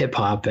to hip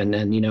hop, and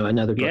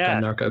another book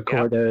on narco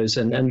corridos,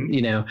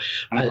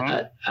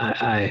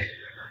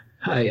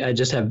 I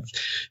just have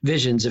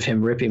visions of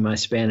him ripping my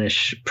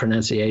Spanish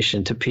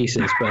pronunciation to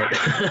pieces, but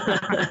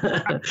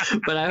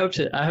but I hope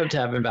to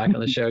have him back on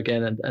the show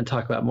again and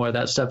talk about more of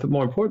that stuff. But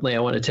more importantly, I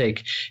want to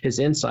take his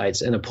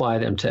insights and apply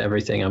them to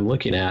everything I'm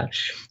looking at.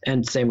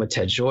 And same with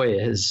Ted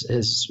Gioia,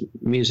 his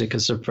music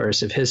is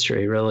subversive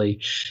history. Really,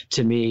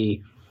 to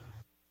me,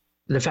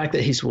 the fact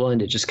that he's willing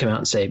to just come out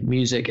and say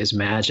music is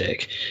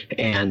magic,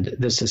 and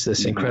this is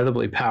this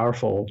incredibly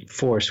powerful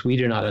force we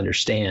do not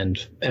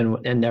understand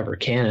and never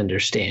can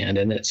understand,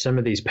 and that some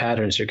of these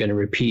patterns are going to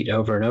repeat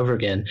over and over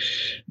again.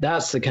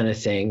 That's the kind of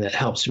thing that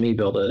helps me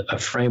build a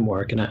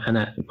framework. And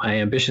my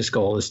ambitious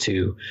goal is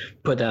to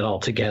put that all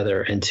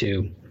together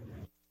into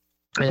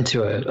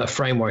a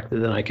framework that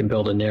then I can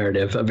build a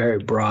narrative, a very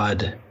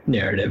broad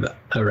narrative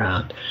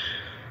around.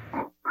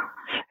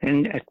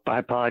 And I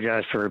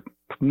apologize for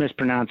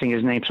mispronouncing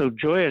his name. So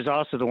Gioia is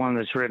also the one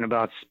that's written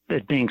about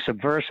it being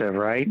subversive,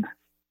 right?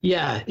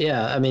 Yeah.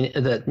 I mean,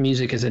 that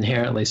music is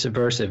inherently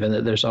subversive, and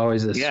that there's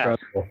always this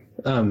struggle.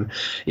 And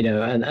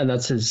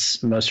that's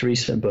his most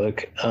recent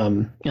book.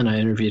 And I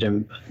interviewed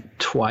him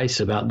twice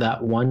about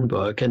that one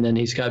book, and then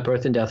he's got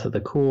Birth and Death of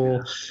the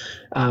Cool,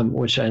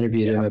 which I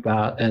interviewed him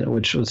about, and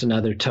which was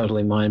another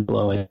totally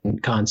mind-blowing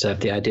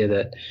concept. The idea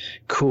that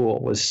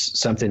cool was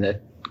something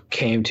that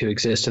came to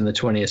exist in the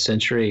 20th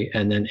century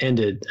and then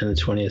ended in the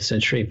 20th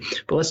century.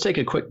 But let's take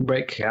a quick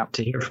break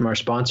to hear from our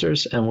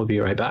sponsors, and we'll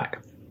be right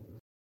back.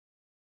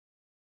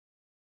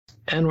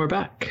 And we're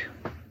back.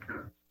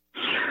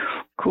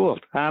 Cool.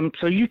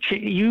 So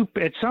you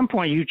at some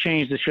point you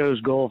changed the show's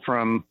goal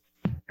from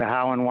the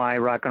how and why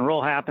rock and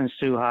roll happens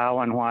to how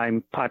and why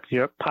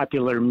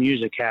popular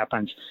music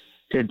happens.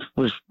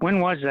 When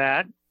was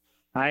that?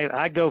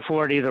 I'd go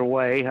for it either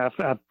way.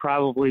 I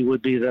probably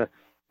would be the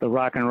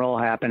rock and roll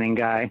happening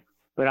guy.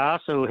 but I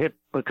also hit,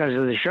 because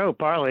of the show,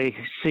 partly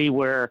see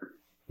where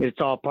it's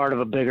all part of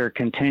a bigger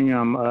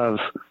continuum of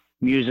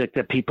music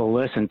that people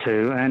listen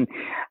to. And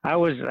I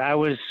was,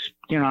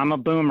 I'm a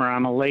boomer,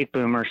 I'm a late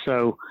boomer.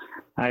 So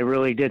I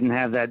really didn't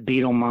have that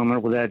Beatle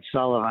moment with Ed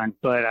Sullivan,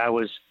 but I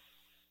was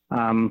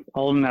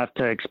old enough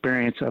to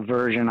experience a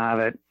version of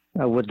it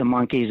with the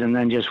Monkees, and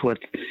then just with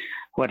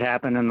what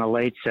happened in the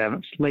late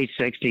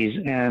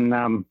 60s. And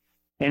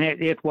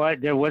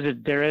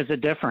there is a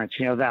difference,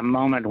 that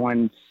moment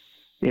when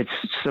it's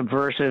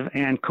subversive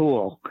and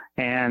cool,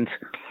 and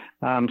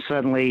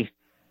suddenly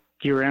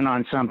you're in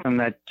on something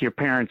that your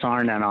parents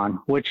aren't in on,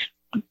 which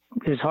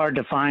is hard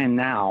to find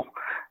now.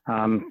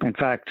 In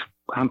fact,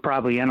 I'm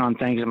probably in on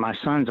things that my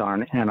sons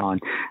aren't in on.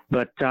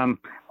 But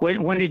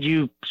when did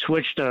you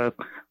switch to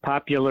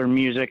popular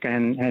music,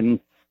 and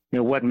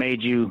what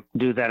made you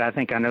do that? I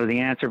think I know the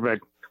answer, but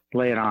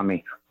lay it on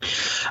me.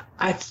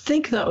 I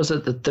think that was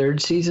at the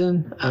third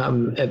season.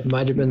 It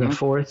might have been the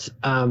fourth.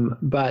 And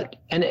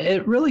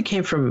it really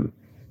came from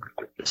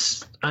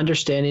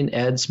understanding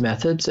Ed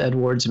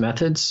Ward's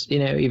methods,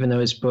 even though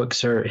his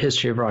books are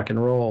history of rock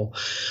and roll.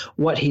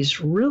 What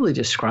he's really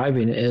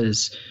describing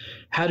is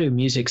how do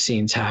music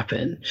scenes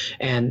happen,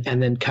 and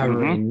then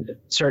covering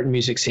certain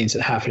music scenes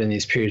that happen in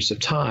these periods of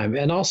time.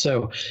 And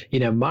also,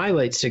 my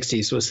late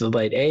 60s was the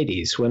late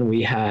 80s when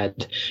we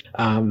had,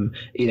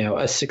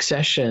 a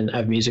succession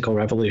of musical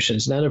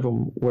revolutions. None of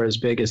them were as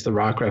big as the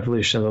rock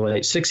revolution of the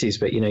late 60s,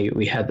 but,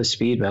 we had the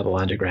speed metal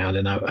underground,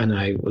 and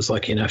I was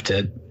lucky enough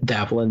to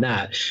dabble in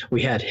that.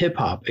 We had hip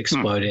hop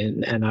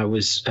exploding, and I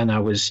was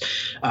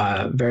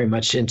very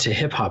much into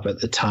hip hop at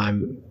the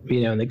time,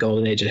 in the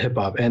golden age of hip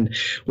hop. And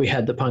we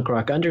had the punk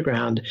rock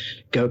underground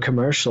go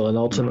commercial, and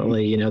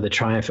ultimately the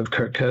triumph of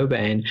Kurt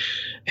Cobain,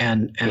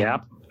 and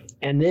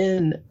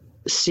then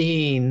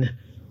seeing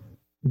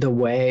the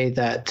way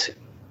that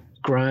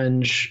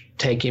grunge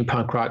taking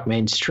punk rock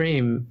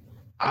mainstream,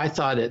 I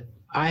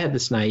had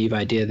this naive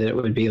idea that it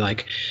would be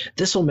like,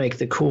 this will make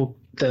the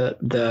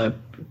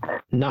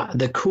not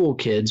the cool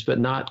kids, but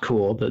not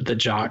cool, the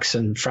jocks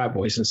and frat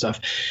boys and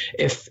stuff.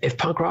 If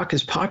punk rock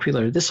is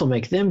popular, this will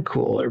make them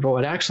cooler. But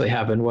what actually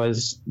happened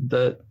was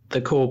the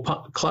cool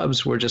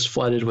clubs were just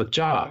flooded with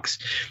jocks,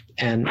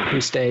 and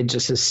who stayed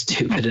just as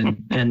stupid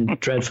and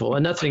dreadful.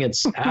 And nothing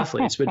against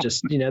athletes, but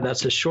just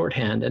that's a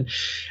shorthand.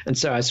 And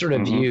so I sort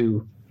of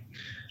view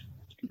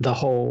the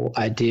whole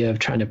idea of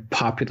trying to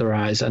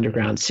popularize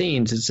underground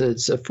scenes,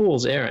 it's a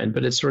fool's errand,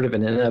 but it's sort of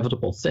an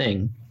inevitable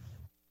thing.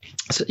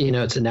 So,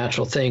 it's a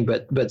natural thing,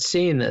 but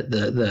seeing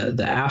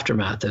the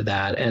aftermath of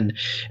that,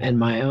 and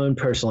my own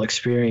personal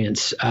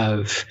experience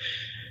of,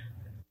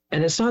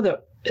 and it's not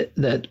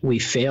that we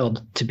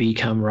failed to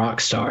become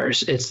rock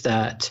stars, it's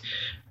that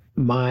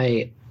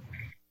my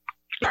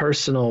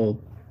personal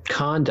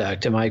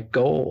conduct and my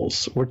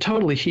goals were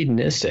totally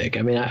hedonistic.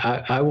 I mean,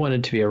 I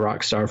wanted to be a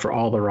rock star for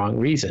all the wrong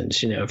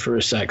reasons,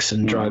 for sex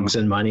and drugs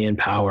and money and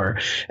power.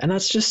 And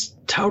that's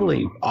just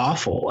totally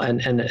awful.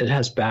 And it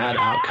has bad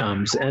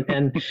outcomes.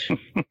 And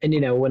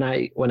when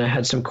I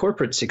had some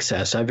corporate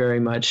success, I very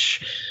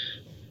much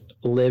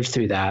lived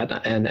through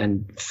that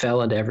and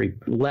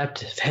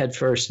leapt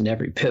headfirst in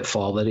every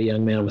pitfall that a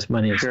young man with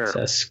money and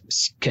success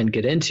can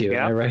get into. Yeah. And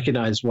I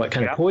recognized what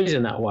kind of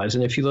poison that was.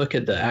 And if you look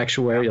at the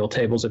actuarial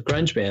tables of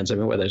grunge bands, I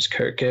mean, whether it's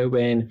Kurt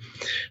Cobain,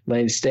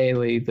 Lane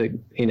Staley,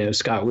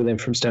 Scott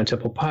Weiland from Stone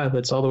Temple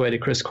Pilots, all the way to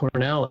Chris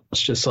Cornell,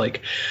 it's just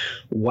like,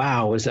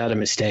 wow, was that a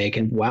mistake?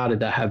 And wow,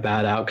 did that have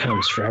bad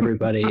outcomes for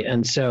everybody?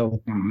 And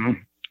so,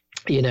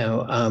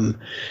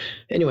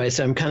 anyway,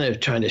 so I'm kind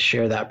of trying to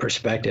share that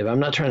perspective. I'm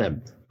not trying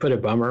to put a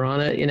bummer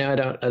on it. I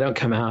don't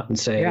come out and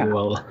say,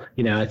 well,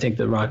 I think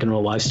the rock and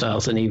roll lifestyle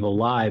is an evil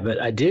lie,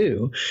 but I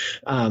do.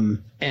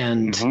 And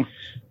I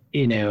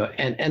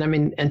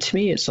mean, and to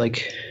me, it's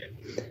like,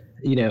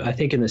 I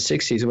think in the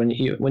 60s,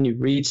 when you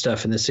read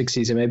stuff in the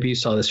 60s, and maybe you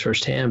saw this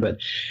firsthand, but,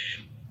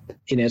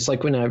 it's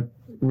like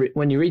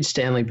when you read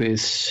Stanley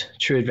Booth's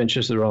True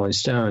Adventures of the Rolling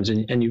Stones,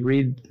 and you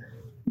read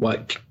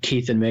what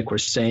Keith and Mick were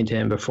saying to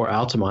him before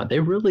Altamont, they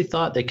really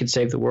thought they could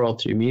save the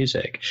world through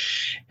music.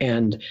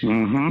 And,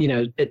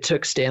 it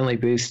took Stanley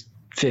Booth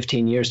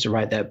 15 years to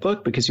write that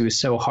book because he was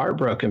so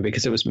heartbroken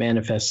because it was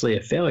manifestly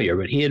a failure,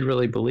 but he had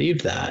really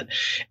believed that.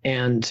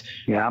 And,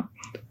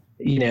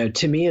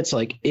 to me, it's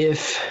like,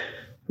 if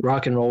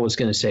rock and roll was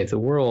going to save the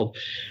world,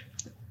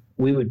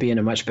 we would be in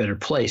a much better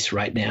place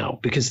right now,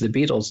 because the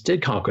Beatles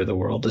did conquer the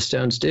world. The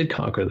Stones did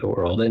conquer the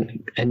world.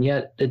 And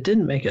yet it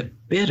didn't make a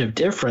bit of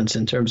difference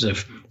in terms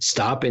of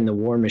stopping the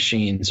war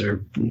machines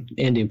or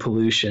ending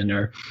pollution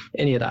or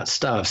any of that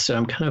stuff. So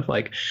I'm kind of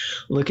like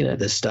looking at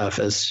this stuff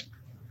as,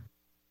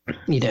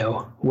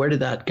 where did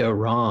that go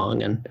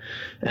wrong? And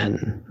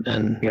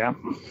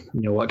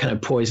what kind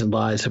of poison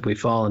lies have we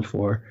fallen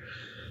for?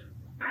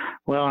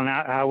 Well, and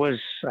I was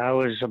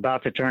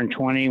about to turn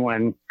 20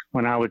 when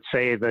I would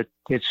say that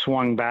it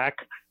swung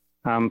back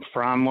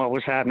from what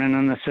was happening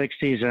in the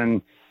 60s.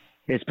 And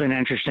it's been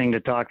interesting to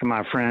talk to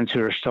my friends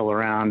who are still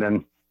around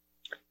and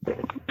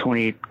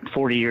 20,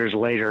 40 years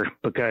later,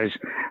 because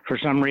for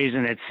some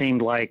reason it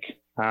seemed like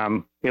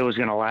it was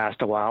going to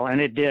last a while, and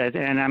it did.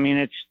 And I mean,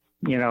 it's,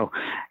 you know,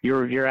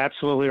 you're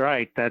absolutely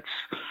right. That's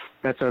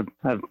a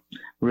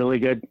really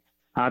good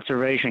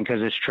observation,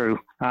 because it's true.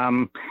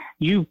 How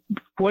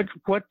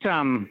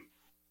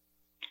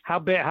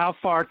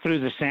far through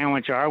the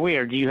sandwich are we,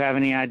 or do you have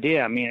any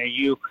idea? I mean,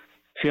 you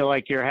feel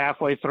like you're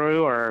halfway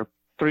through, or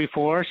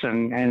 3/4,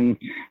 and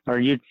or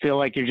you feel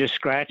like you're just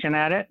scratching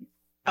at it?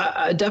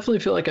 I definitely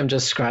feel like I'm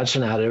just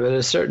scratching at it. But at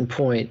a certain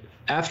point,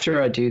 after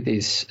I do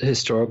these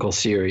historical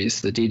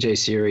series, the DJ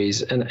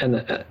series,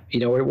 and you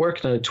know, we're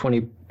working on a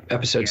 20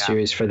 episode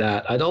series for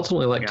that. I'd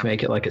ultimately like to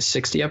make it like a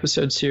 60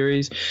 episode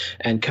series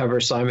and cover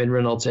Simon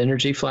Reynolds'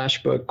 Energy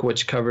Flash book,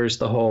 which covers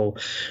the whole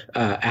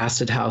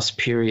acid house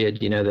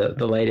period, you know,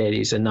 the late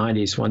 80s and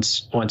 90s,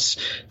 once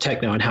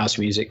techno and house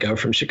music go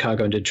from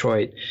Chicago and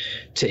Detroit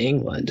to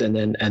England and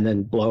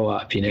then blow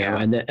up, you know,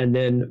 and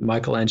then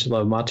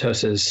Michelangelo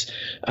Matos's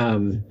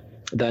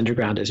The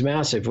Underground is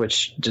Massive,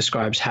 which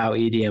describes how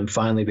EDM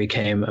finally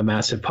became a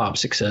massive pop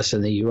success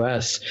in the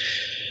US.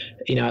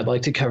 You know, I'd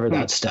like to cover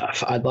that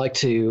stuff. I'd like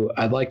to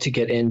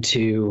get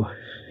into,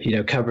 you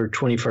know, cover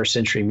 21st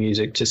century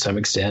music to some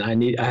extent.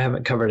 I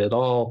haven't covered at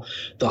all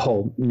the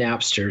whole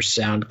Napster,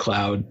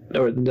 SoundCloud,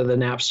 or the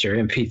Napster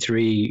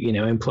MP3, you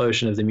know,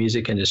 implosion of the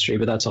music industry,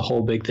 but that's a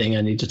whole big thing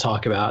I need to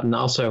talk about. And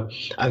also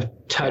I've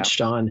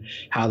touched on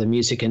how the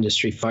music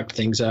industry fucked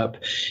things up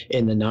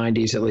in the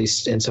 90s, at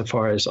least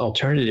insofar as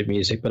alternative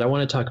music, but I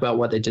want to talk about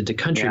what they did to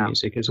country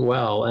music as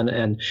well.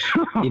 And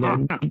you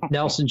know,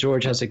 Nelson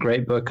George has a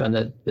great book on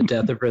the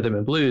death of rhythm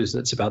and blues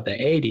that's about the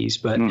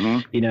 80s, but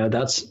you know,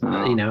 that's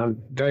you know,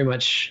 very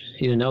much,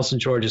 you know, Nelson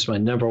George is my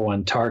number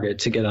one target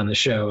to get on the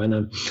show.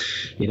 And,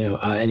 you know,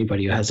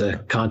 anybody who has a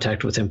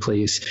contact with him,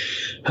 please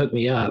hook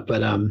me up.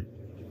 But,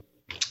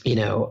 you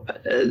know,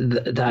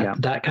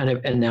 that kind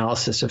of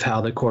analysis of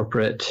how the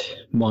corporate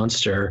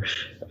monster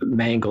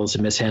mangles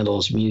and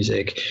mishandles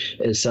music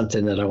is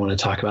something that I want to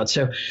talk about.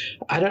 So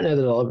I don't know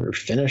that I'll ever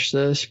finish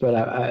this, but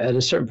at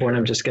a certain point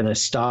I'm just going to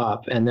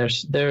stop. And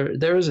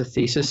there is a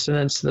thesis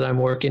sentence that I'm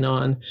working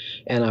on,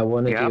 and I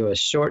want to do a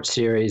short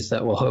series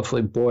that will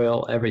hopefully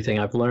boil everything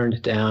I've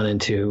learned down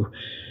into,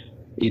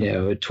 you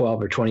know, a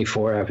 12 or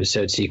 24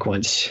 episode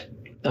sequence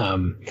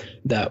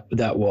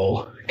that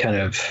will kind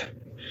of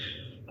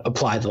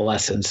apply the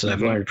lessons that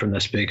I've learned from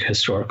this big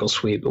historical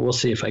sweep. But we'll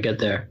see if I get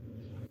there.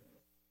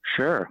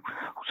 Sure.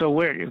 So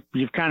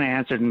you've kind of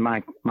answered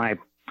my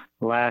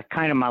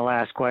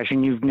last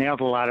question. You've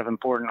nailed a lot of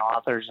important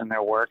authors and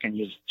their work, and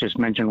you just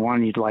mentioned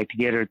one you'd like to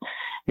get.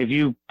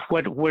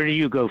 Where do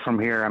you go from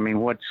here? I mean,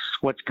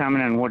 what's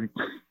coming, and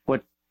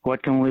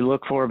what can we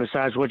look for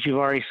besides what you've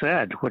already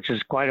said, which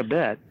is quite a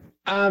bit?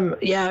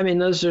 Yeah, I mean,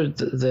 those are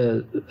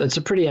it's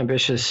a pretty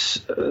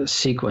ambitious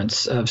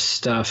sequence of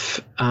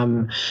stuff.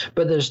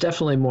 But there's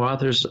definitely more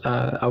authors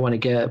I want to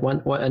get.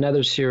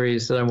 Another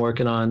series that I'm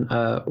working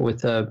on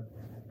with a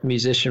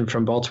musician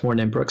from Baltimore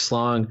named Brooks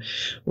Long.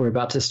 We're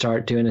about to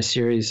start doing a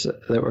series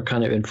that we're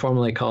kind of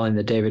informally calling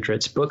the David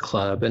Ritz Book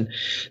Club. And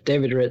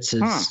David Ritz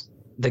is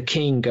the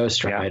king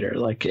ghostwriter.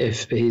 Like,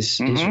 if he's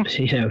you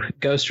know,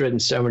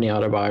 ghostwritten so many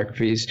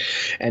autobiographies,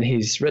 and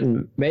he's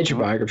written major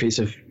biographies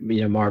of,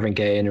 you know, Marvin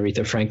Gaye and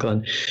Aretha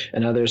Franklin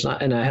and others.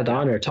 And I had the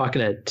honor of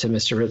talking to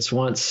Mr. Ritz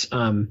once,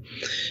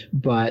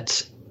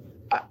 but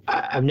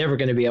I'm never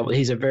going to be able.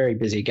 He's a very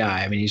busy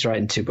guy. I mean, he's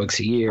writing 2 books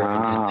a year,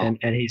 and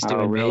he's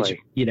doing major.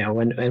 You know,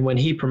 when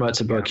he promotes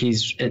a book,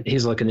 he's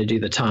looking to do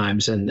the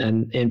Times and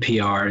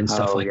NPR and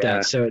stuff like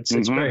that. So it's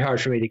very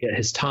hard for me to get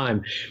his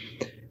time.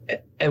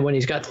 And when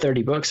he's got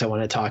 30 books I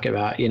want to talk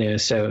about, you know,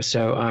 so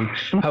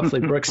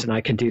hopefully Brooks and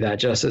I can do that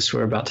justice.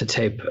 We're about to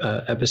tape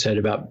an episode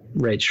about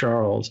Ray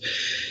Charles.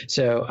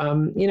 So,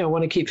 you know, I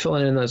want to keep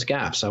filling in those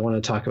gaps. I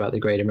want to talk about the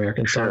great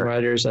American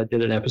songwriters. I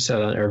did an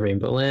episode on Irving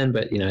Berlin,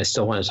 but, you know, I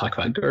still want to talk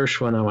about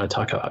Gershwin. I want to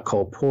talk about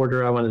Cole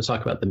Porter. I want to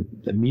talk about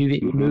the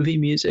movie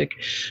music.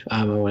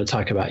 I want to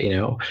talk about, you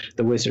know,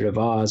 The Wizard of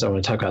Oz. I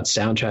want to talk about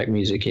soundtrack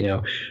music, you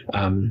know,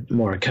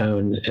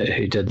 Morricone,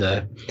 who did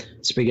the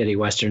spaghetti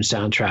Western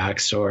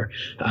soundtracks, or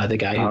the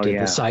guy who did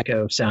the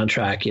Psycho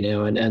soundtrack, you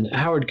know, and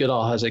Howard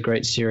Goodall has a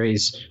great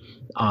series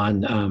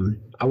on,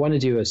 I want to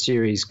do a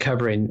series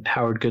covering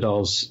Howard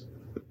Goodall's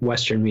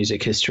Western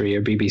music history,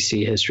 or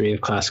BBC history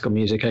of classical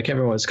music. I can't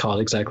remember what it's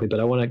called exactly,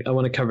 but I want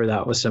to cover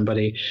that with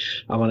somebody.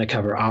 I want to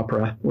cover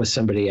opera with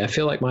somebody. I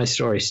feel like my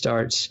story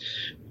starts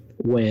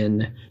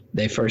when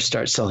they first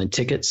start selling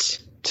tickets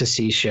to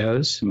see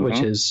shows,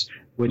 which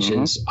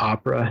is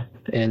opera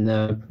in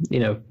the, you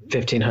know,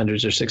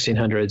 1500s or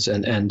 1600s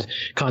and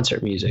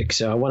concert music.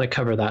 So I want to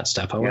cover that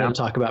stuff. I want to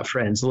talk about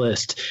Franz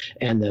Liszt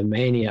and the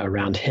mania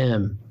around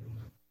him.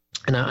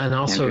 And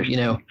also, you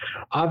know,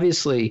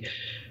 obviously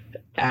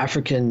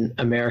African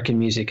American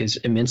music is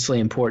immensely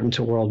important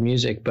to world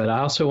music, but I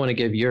also want to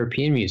give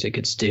European music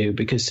its due,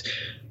 because,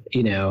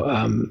 you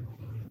know,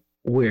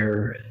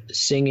 we're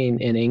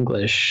singing in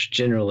English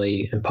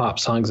generally, and pop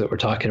songs that we're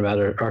talking about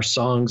are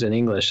songs in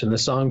English. And the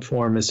song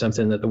form is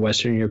something that the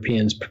Western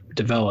Europeans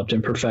developed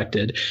and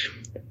perfected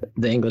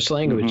the English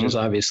language is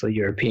obviously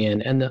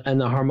European,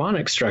 and the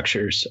harmonic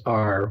structures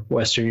are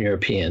Western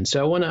European.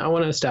 So I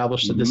want to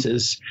establish that this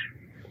is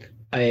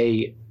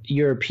a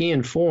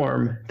European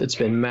form that's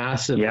been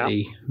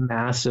massively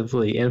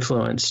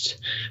influenced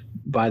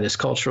by this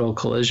cultural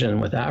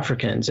collision with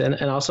Africans.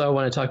 And also I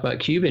want to talk about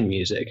Cuban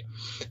music.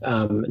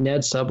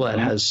 Ned Sublette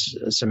has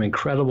some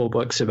incredible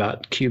books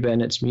about Cuba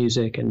and its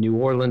music and New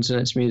Orleans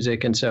and its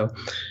music. And so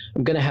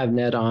I'm going to have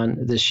Ned on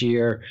this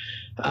year.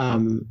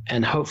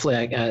 And hopefully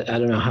I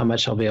don't know how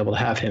much I'll be able to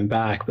have him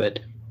back, but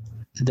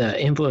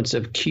the influence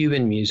of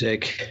Cuban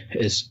music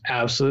is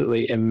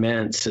absolutely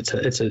immense.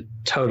 It's a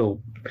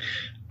total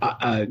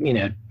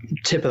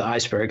tip of the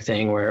iceberg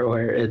thing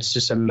where it's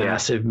just a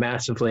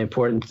massively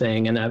important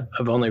thing. And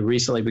I've only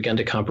recently begun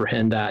to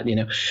comprehend that.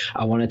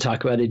 I want to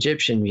talk about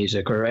Egyptian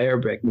music or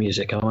Arabic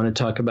music. I want to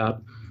talk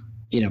about,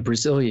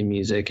 Brazilian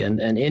music and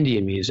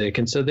Indian music.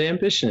 And so the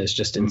ambition is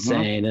just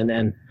insane.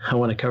 And I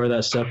want to cover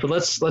that stuff, but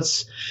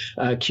let's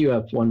cue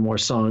up one more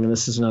song. And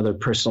this is another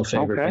personal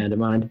favorite band of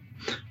mine.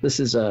 This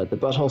is the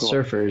Butthole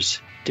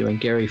Surfers doing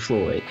Gary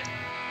Floyd.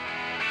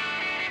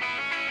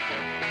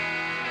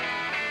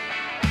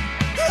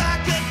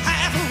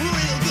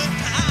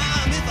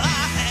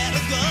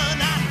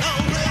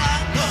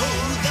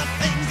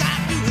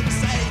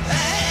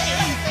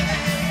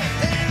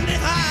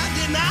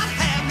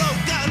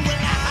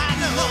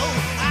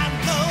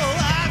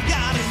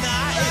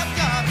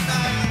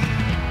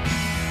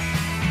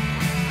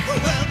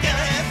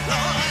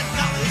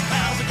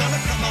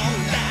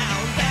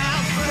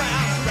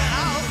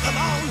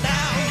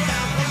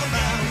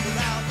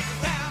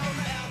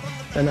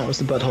 And that was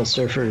the Butthole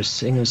Surfers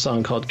singing a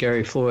song called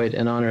Gary Floyd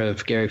in honor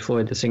of Gary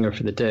Floyd, the singer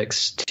for the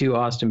Dicks, two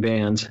Austin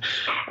bands.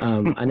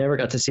 I never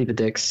got to see the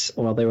Dicks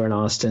while they were in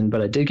Austin,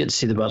 but I did get to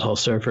see the Butthole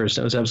Surfers.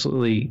 It was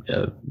absolutely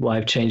a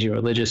life-changing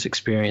religious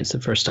experience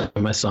the first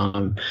time I saw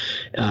them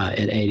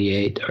in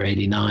 88 or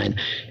 89.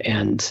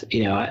 And,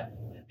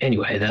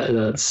 anyway,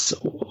 that's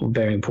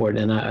very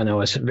important. And I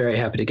was very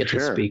happy to get to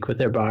speak with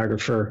their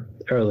biographer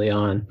early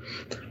on.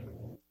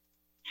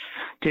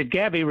 Did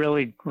Gabby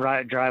really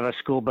drive a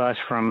school bus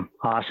from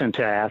Austin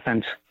to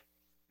Athens?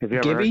 Have you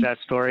ever heard that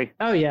story?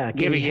 Oh, yeah.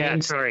 Gibby, yeah,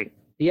 sorry.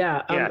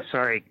 Yeah.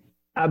 Sorry.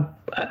 I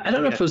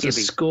don't know if it was a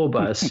school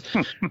bus,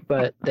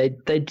 but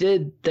they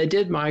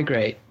did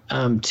migrate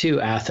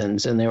to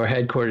Athens, and they were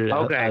headquartered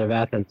out of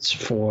Athens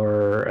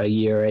for a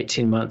year,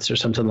 18 months or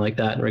something like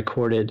that, and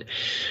recorded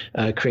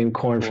Cream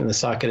Corn from the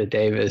Socket of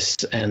Davis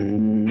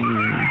and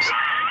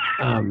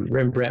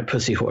Rembrandt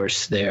Pussy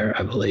Horse there,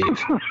 I believe.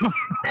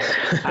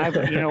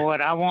 You know what?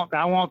 I won't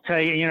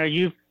tell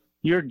you.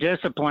 Your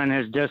discipline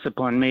has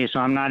disciplined me, so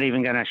I'm not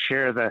even going to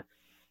share the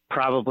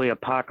probably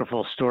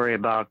apocryphal story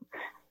about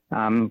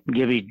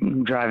Gibby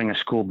driving a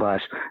school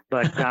bus.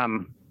 But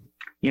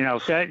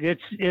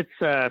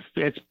it's a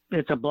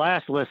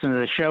blast to listen to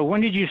the show. When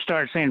did you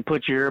start saying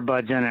put your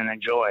earbuds in and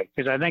enjoy?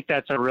 Because I think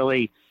that's a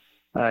really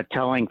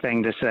telling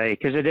thing to say,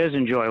 because it is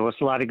enjoyable.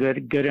 It's a lot of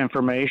good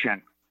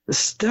information. The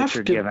stuff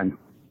you're given.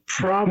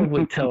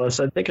 Probably tell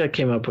us. I think I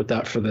came up with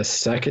that for the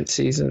first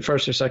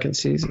or second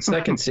season,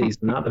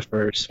 not the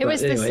first. It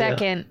was the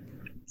second.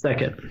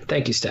 Second.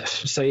 Thank you, Steph.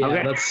 So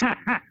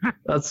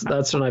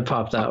that's when I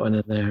popped that one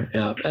in there.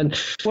 Yeah. And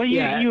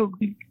you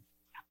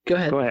go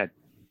ahead. Go ahead.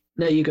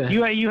 No, you go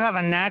ahead. You have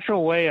a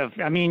natural way of.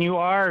 I mean,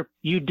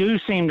 you do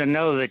seem to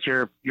know that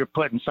you're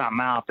putting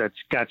something out that's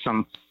got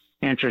some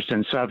interest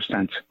and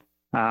substance.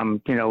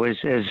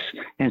 As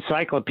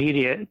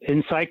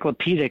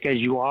encyclopedic as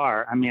you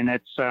are. I mean,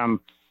 it's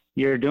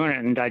you're doing it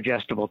in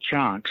digestible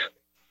chunks.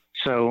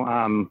 So,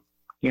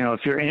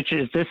 if you're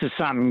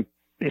interested,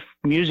 if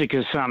music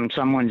is something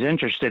someone's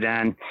interested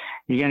in,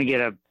 you're going to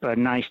get a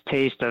nice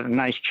taste, a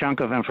nice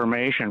chunk of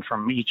information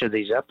from each of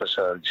these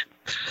episodes.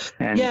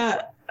 And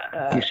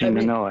you seem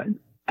to know it.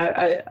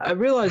 I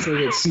realize that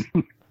it's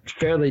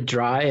fairly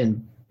dry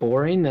and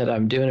boring, that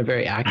I'm doing a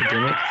very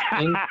academic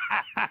thing.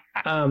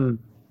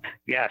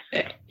 Yes.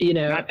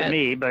 Not to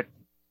me, but.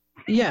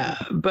 Yeah,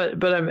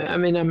 but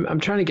I'm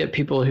trying to get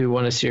people who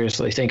want to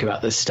seriously think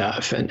about this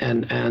stuff, and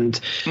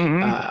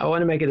I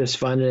want to make it as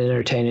fun and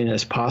entertaining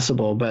as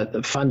possible.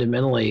 But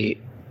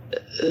fundamentally,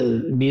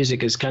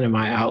 music is kind of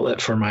my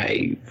outlet for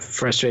my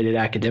frustrated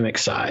academic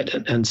side,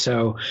 and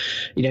so,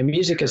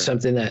 music is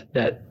something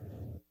that.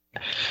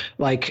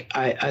 Like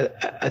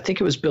I think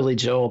it was Billy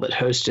Joel that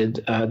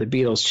hosted the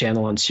Beatles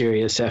channel on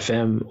Sirius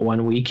FM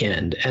one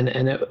weekend, and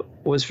it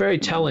was very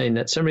telling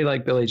that somebody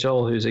like Billy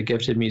Joel, who's a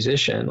gifted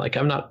musician, like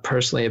I'm not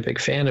personally a big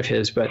fan of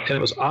his, but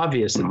it was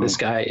obvious that this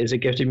guy is a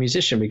gifted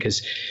musician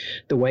because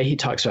the way he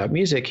talks about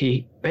music,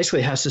 he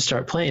basically has to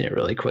start playing it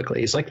really quickly.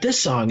 He's like, this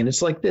song, and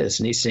it's like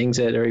this, and he sings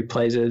it or he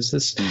plays it. It's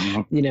this,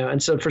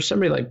 and so for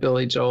somebody like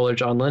Billy Joel or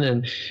John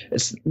Lennon,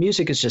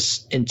 music is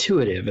just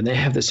intuitive, and they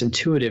have this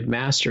intuitive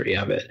mastery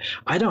of it.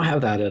 I don't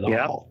have that at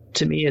all.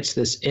 To me, it's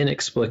this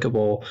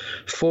inexplicable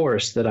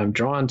force that I'm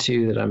drawn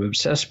to, that I'm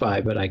obsessed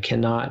by, but I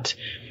cannot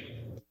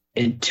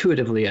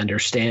intuitively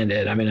understand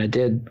it. I mean, I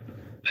did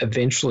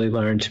eventually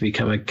learn to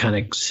become a kind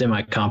of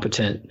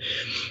semi-competent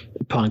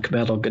punk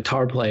metal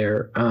guitar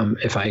player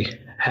if I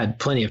had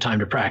plenty of time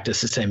to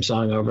practice the same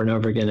song over and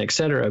over again,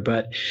 etc.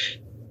 But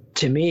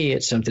to me,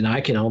 it's something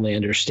I can only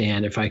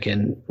understand if I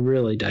can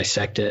really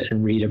dissect it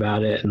and read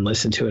about it and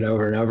listen to it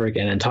over and over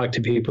again and talk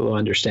to people who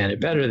understand it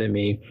better than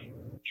me.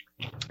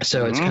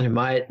 So it's kind of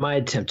my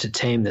attempt to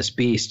tame this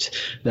beast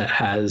that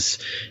has,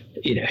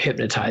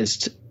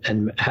 hypnotized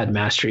and had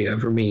mastery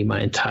over me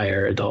my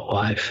entire adult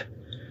life.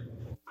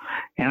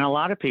 And a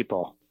lot of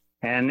people,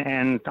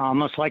 and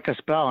almost like a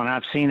spell. And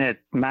I've seen it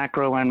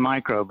macro and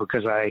micro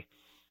because I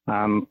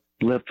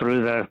lived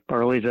through the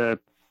early to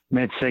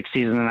mid 60s,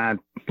 and then I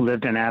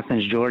lived in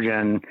Athens, Georgia,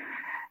 and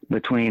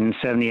between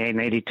 78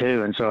 and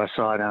 82. And so I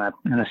saw it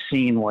in a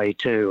scene way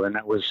too. And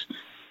that was,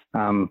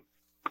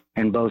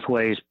 in both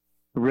ways,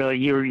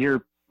 really,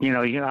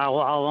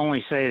 I'll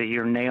only say that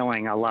you're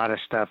nailing a lot of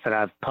stuff that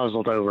I've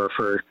puzzled over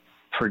for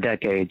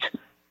decades.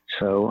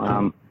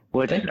 So,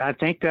 I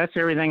think that's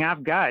everything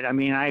I've got. I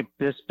mean,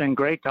 it's been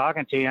great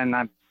talking to you, and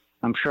I'm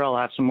sure I'll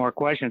have some more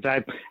questions.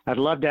 I'd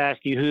love to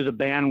ask you who the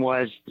band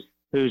was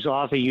whose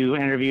author you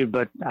interviewed,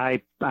 but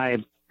I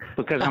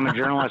because I'm a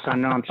journalist, I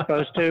know I'm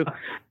supposed to,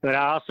 but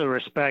I also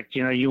respect,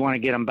 you want to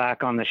get them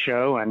back on the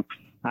show, and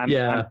I'm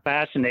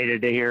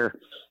fascinated to hear.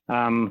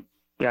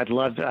 I'd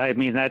love to, I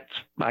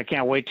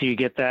can't wait till you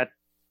get that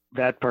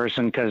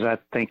person, because I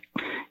think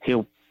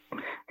he'll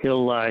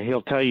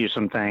tell you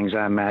some things,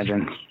 I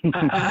imagine.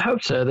 I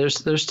hope so.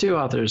 There's two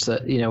authors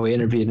that, we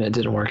interviewed and it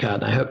didn't work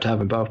out, and I hope to have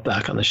them both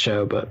back on the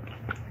show, but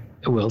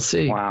we'll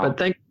see. Wow.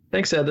 But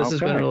thanks, Ed. This has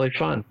been really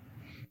fun.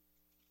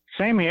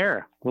 Same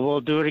here.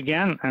 We'll do it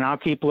again, and I'll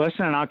keep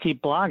listening, and I'll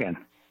keep blogging.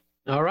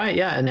 All right.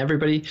 Yeah. And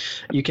everybody,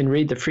 you can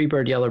read the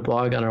Freebird Yeller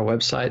blog on our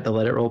website, the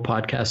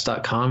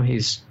letitrollpodcast.com.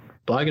 He's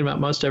blogging about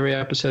most every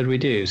episode we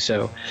do.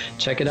 So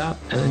check it out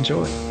and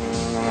enjoy.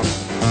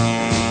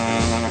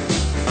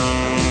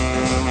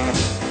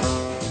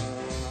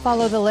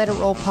 Follow the Let It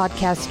Roll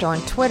podcast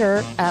on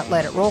Twitter at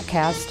Let It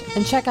Rollcast,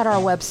 and check out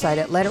our website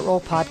at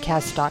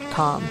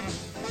letitrollpodcast.com.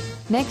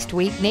 Next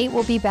week, Nate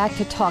will be back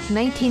to talk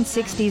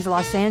 1960s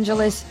Los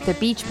Angeles, the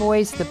Beach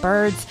Boys, the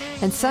Byrds,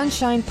 and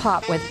Sunshine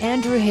Pop with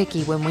Andrew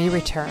Hickey when we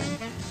return.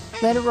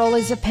 Let It Roll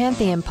is a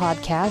Pantheon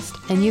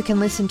podcast, and you can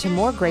listen to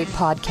more great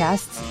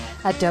podcasts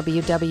at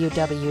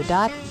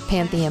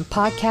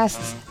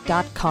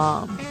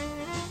www.pantheonpodcasts.com.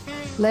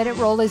 Let It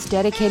Roll is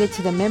dedicated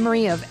to the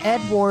memory of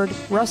Ed Ward,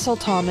 Russell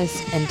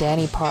Thomas, and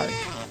Danny Park.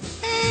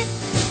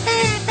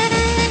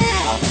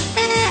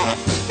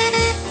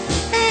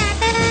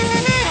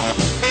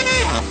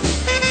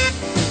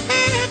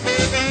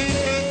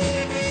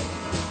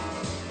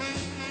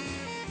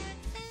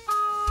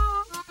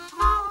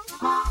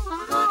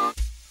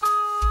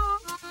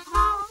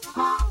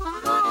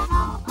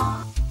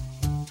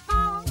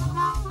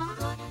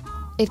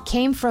 It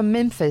Came from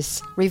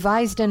Memphis,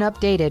 revised and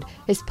updated,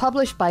 is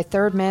published by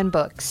Third Man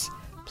Books.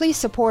 Please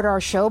support our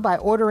show by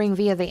ordering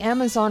via the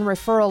Amazon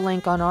referral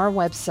link on our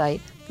website,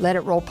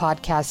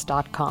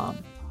 letitrollpodcast.com.